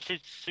 Yeah,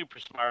 she's super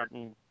smart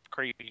and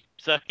creepy.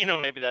 So,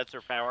 maybe that's her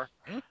power.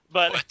 Hmm?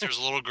 But What? There's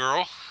a little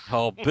girl?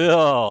 Oh,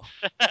 Bill.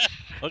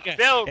 Look at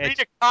Bill, read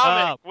catch a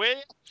comic, up. will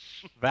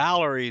you?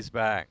 Valerie's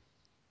back.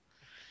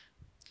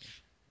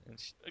 And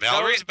Go,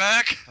 Valerie's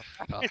back?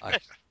 God,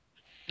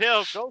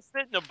 Bill, go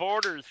sit in the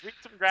borders. Read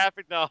some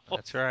graphic novels.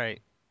 that's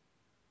right.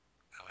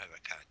 I don't have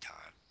that kind of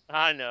time.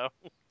 I know.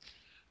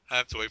 I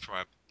have to wait for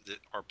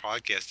our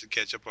podcast to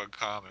catch up on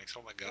comics.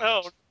 Oh my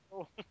Oh, gosh.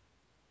 no.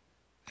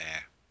 Yeah.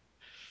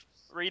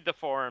 Read the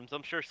forums.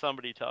 I'm sure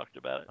somebody talked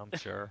about I'm it.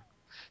 sure.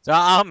 So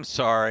I'm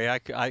sorry. I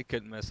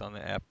couldn't miss on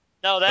the app.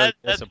 No, So that's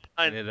fine.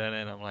 disappointed in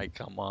it. I'm like,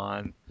 come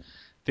on. If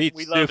he'd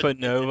We love it.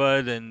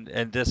 supernova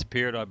and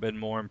disappeared, I'd been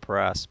more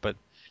impressed. But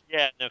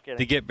Yeah, no to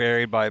kidding. get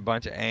buried by a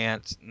bunch of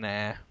ants,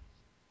 nah.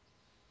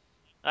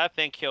 I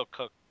think he'll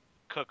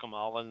cook them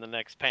all in the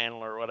next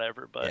panel or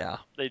whatever, but Yeah.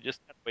 they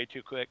just got way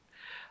too quick.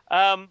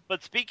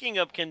 But speaking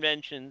of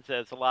conventions,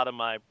 as a lot of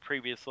my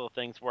previous little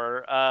things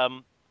were,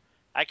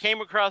 I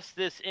came across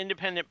this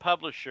independent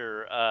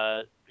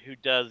publisher who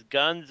does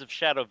Guns of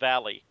Shadow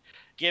Valley,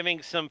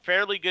 giving some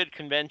fairly good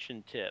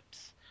convention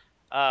tips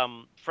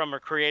from a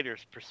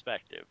creator's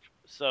perspective.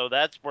 So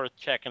that's worth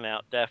checking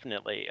out,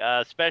 definitely.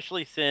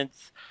 Especially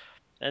since,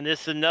 and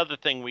this is another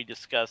thing we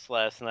discussed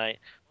last night.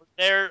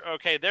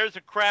 There's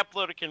a crap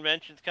load of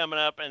conventions coming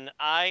up, and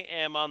I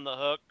am on the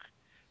hook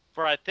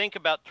for I think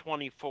about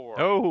 24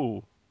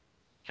 Oh.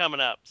 coming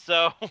up.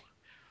 So,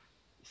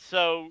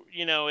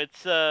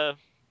 it's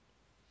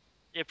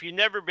if you've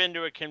never been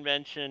to a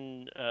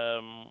convention,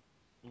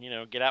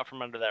 get out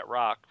from under that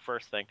rock.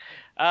 First thing.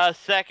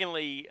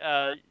 Secondly,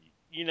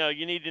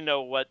 you need to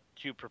know what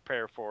to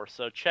prepare for.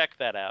 So check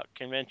that out.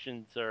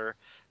 Conventions are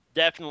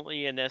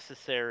definitely a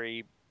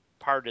necessary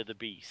part of the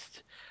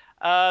beast.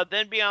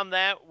 Then beyond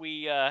that,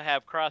 we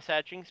have cross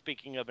hatching.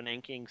 Speaking of an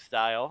inking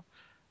style,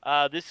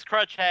 this is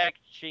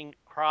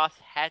cross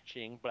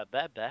hatching, blah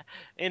blah blah,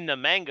 in the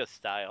manga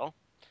style.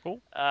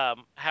 Cool.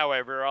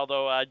 However,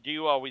 although I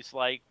do always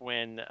like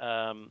when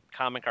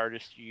comic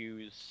artists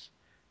use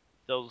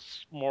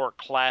those more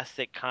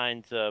classic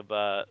kinds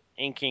of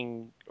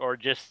inking or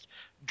just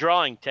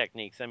drawing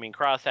techniques. I mean,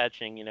 cross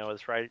hatching,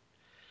 is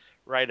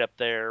right up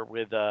there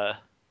with those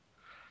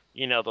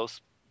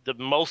the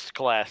most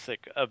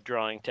classic of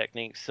drawing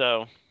techniques.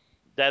 So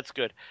that's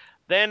good.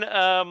 Then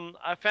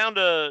I found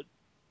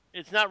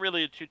it's not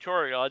really a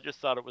tutorial. I just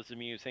thought it was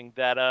amusing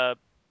that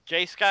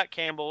J. Scott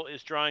Campbell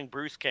is drawing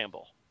Bruce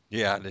Campbell.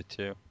 Yeah, I did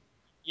too.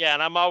 Yeah,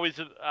 and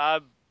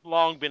I've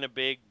long been a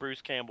big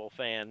Bruce Campbell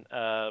fan.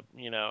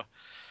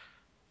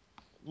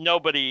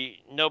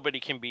 Nobody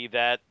can be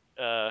that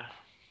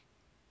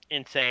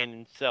insane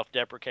and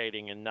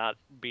self-deprecating and not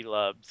be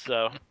loved.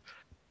 So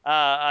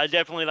I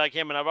definitely like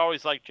him, and I've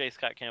always liked J.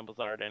 Scott Campbell's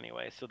art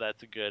anyway. So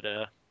that's a good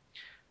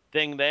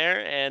thing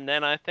there. And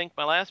then I think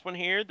my last one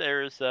here,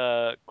 there's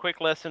a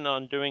quick lesson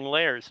on doing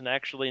layers. And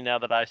actually, now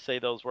that I say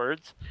those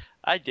words,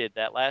 I did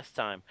that last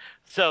time.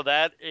 So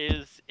that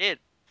is it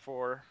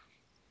for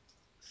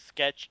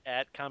Sketch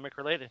at Comic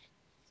Related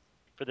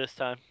for this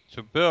time.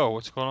 So, Bill,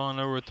 what's going on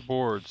over at the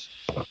boards?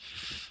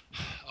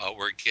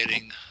 We're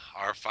getting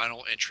our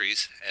final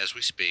entries as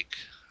we speak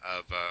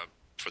of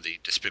for the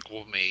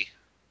Despicable Me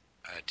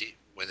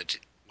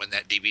win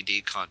that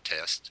DVD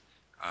contest.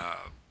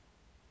 Uh,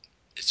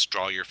 it's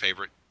draw your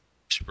favorite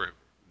super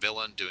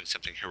villain doing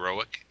something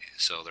heroic.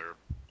 So there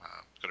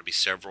are going to be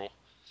several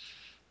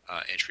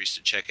entries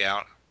to check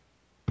out.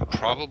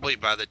 Probably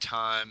by the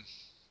time,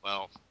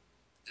 well,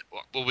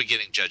 we'll be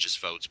getting judges'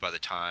 votes by the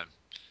time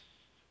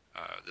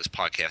this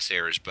podcast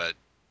airs. But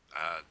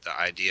the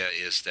idea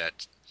is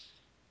that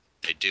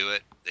they do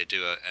it. They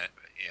do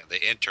they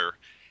enter,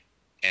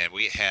 and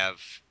we have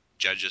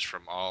judges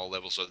from all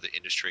levels of the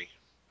industry,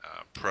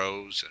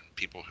 pros and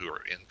people who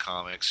are in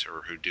comics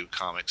or who do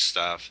comic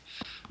stuff,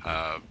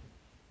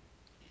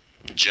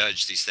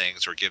 judge these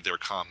things or give their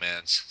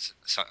comments.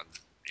 The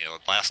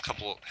last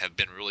couple have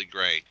been really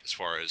great as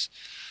far as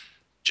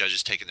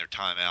judges taking their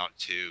time out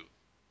to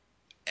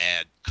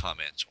add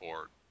comments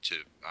or to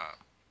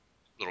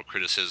little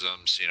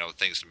criticisms,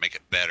 things to make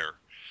it better.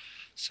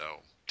 So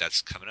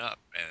that's coming up,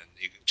 and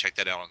you can check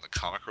that out on the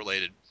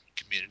comic-related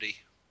community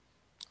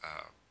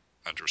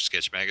under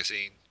Sketch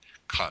Magazine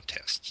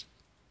contests.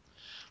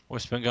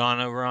 What's been going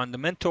on over on the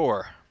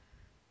Mentor?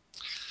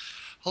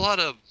 A lot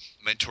of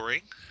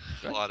mentoring,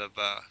 Good. a lot of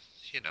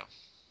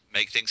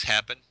make things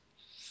happen.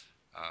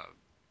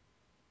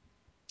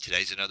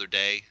 Today's another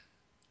day.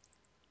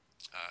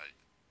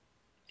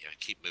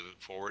 Keep moving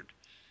forward,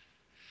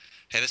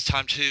 and it's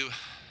time to.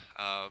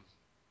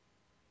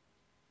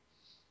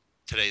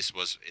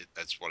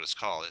 That's what it's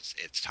called.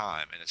 It's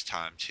time, and it's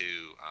time to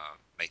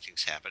make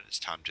things happen. It's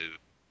time to,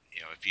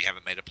 if you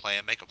haven't made a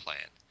plan, make a plan.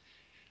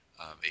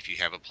 If you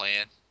have a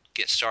plan,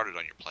 get started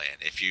on your plan.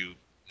 If you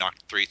knock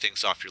 3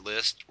 things off your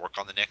list, work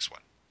on the next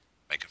one.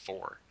 Make it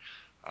 4.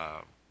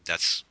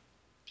 That's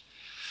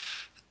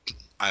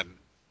I'm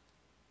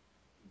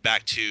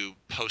back to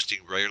posting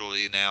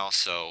regularly now.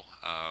 So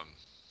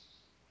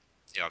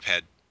I've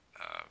had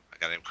a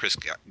guy named Chris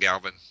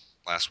Galvin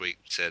last week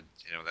said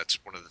that's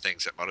one of the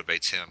things that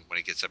motivates him when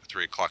he gets up at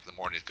 3 o'clock in the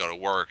morning to go to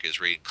work is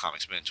reading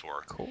Comics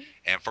Mentor. Cool.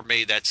 And for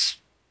me, that's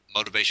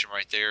motivation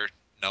right there,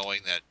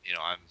 knowing that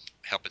I'm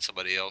helping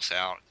somebody else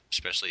out,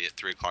 especially at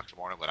 3 o'clock in the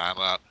morning when I'm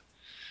up.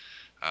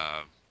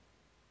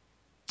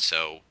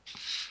 So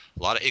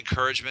a lot of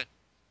encouragement.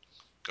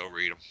 Go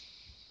read them.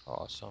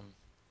 Awesome.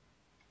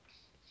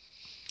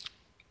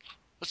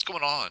 What's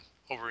going on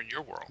over in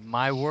your world?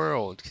 My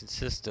world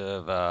consists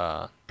of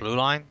Blue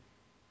Line.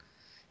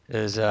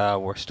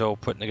 We're still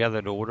putting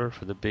together the order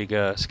for the big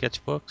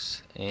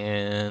sketchbooks,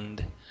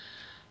 and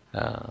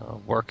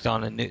worked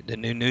on the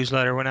new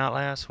newsletter went out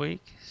last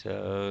week.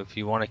 So if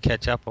you want to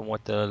catch up on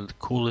what the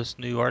coolest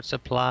new art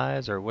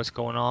supplies or what's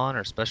going on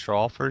or special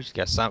offers, you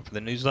got to sign up for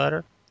the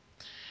newsletter.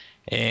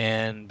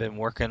 and been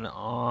working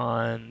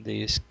on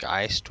the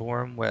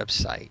Skystorm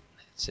website.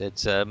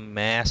 It's a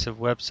massive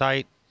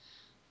website,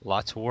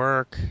 lots of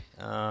work.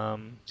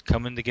 It's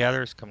coming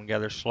together. It's coming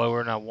together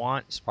slower than I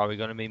want. It's probably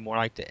going to be more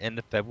like the end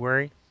of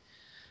February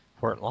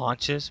before it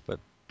launches, but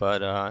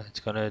it's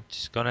gonna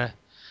just gonna.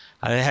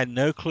 I had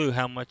no clue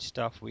how much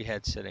stuff we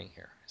had sitting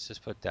here. Let's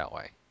just put it that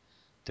way.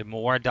 The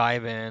more I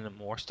dive in, the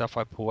more stuff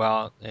I pull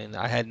out, and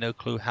I had no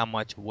clue how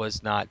much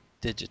was not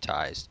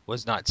digitized,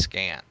 was not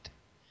scanned.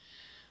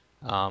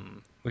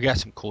 We got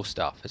some cool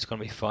stuff. It's going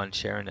to be fun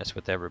sharing this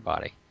with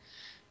everybody.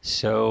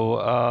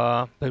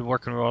 So, been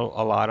working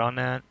a lot on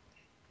that.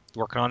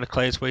 Working on the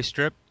Clay's Way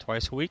strip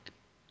twice a week.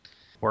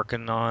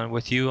 Working on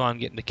with you on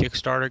getting the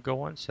Kickstarter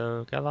going.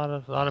 So, got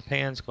a lot of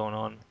pans going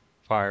on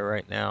fire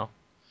right now.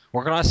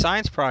 Working on a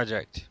science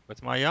project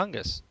with my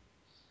youngest,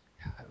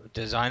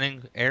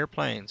 designing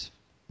airplanes,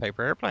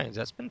 paper airplanes.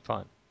 That's been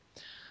fun.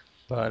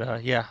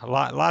 But yeah, a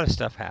lot of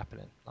stuff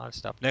happening. A lot of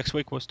stuff. Next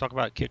week we'll talk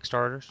about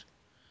Kickstarters.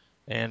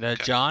 And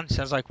Okay. John,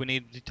 sounds like we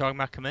need to be talking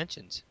about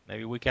conventions.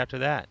 Maybe a week after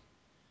that.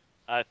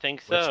 I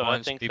think Which so. I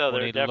ones think so. people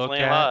There are need to look definitely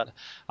a at. lot.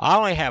 I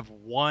only have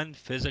one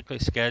physically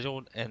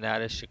scheduled, and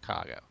that is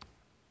Chicago.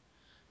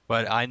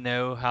 But I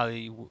know how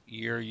the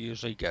year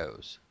usually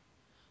goes.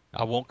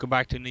 I won't go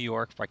back to New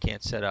York if I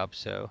can't set up.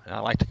 So, and I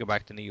like to go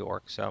back to New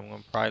York. So I'm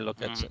going to probably look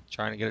at Hmm.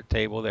 trying to get a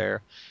table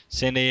there.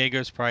 San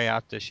Diego's probably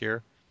out this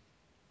year.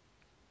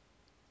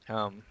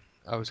 Um,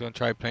 I was going to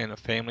try planning a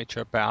family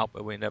trip out,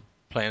 but we ended up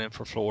planning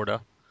for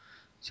Florida.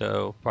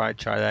 So probably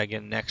try that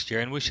again next year,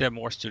 and we should have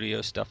more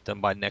studio stuff done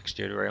by next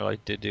year to really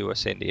to do a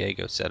San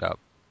Diego setup.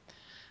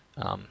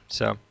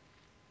 So,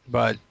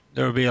 but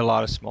there will be a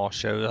lot of small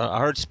shows. I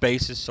heard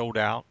Space is sold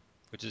out,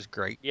 which is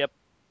great. Yep.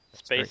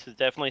 That's great. Space is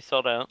definitely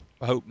sold out.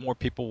 I hope more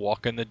people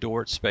walk in the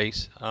door at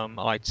Space. I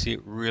like to see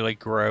it really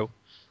grow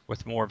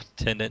with more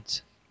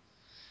attendance.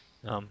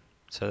 Um,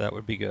 so that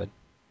would be good.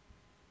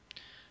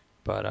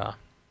 But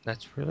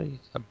that's really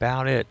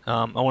about it.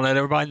 I want to let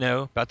everybody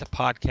know about the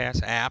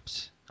podcast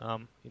apps. I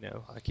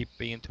keep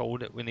being told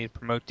that we need to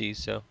promote these,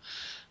 so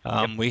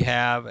Yep. we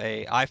have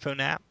a iPhone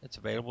app. It's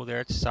available there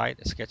at the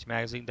site at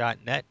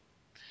sketchmagazine.net,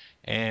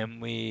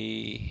 and I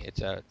think it's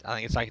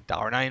like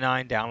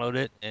 $1.99. Download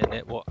it, and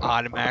it will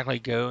automatically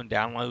go and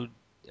download,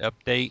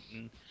 update,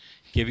 and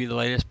give you the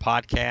latest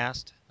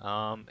podcast.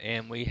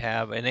 And we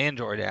have an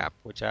Android app,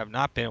 which I have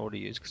not been able to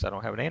use because I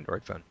don't have an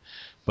Android phone.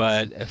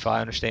 But if I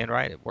understand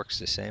right, it works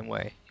the same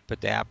way. You put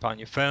the app on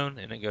your phone,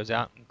 and it goes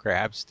out and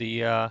grabs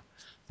the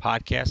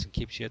podcast and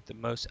keeps you at the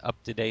most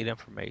up-to-date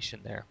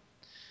information there.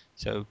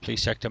 So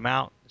please check them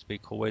out. It's be a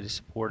cool way to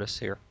support us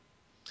here.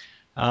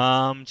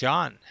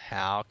 John,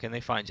 how can they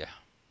find you?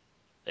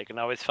 They can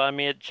always find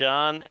me at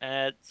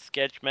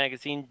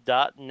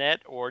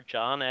john@sketchmagazine.net or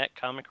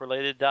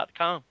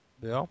john@comicrelated.com.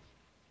 Bill?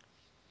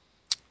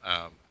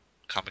 Um,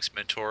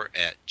 comicsmentor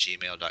at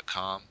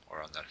gmail.com,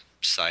 or on the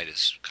site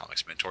is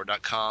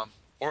comicsmentor.com,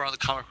 or on the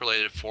Comic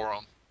Related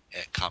forum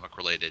at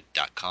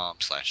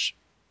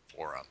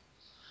comicrelated.com/forum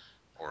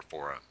or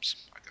forums.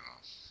 I don't know.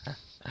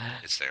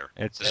 It's there.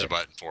 It's There's a there.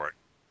 button for it.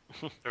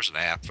 There's an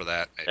app for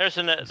that. Maybe. There's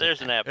an app for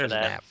There's an that.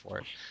 app for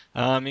it.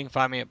 You can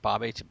find me at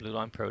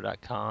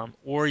bob@bluelinepro.com,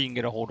 or you can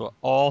get a hold of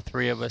all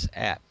three of us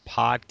at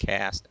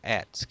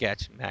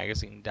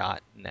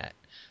podcast@sketchmagazine.net.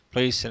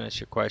 Please send us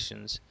your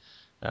questions.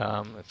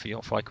 If you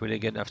don't feel like we did a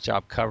good enough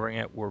job covering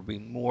it, we'll be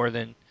more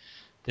than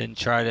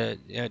try to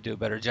do a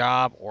better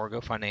job or go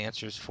find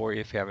answers for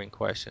you if you have any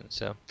questions.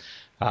 So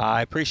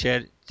I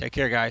appreciate it. Take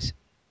care, guys.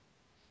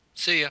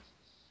 See ya.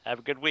 Have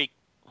a good week.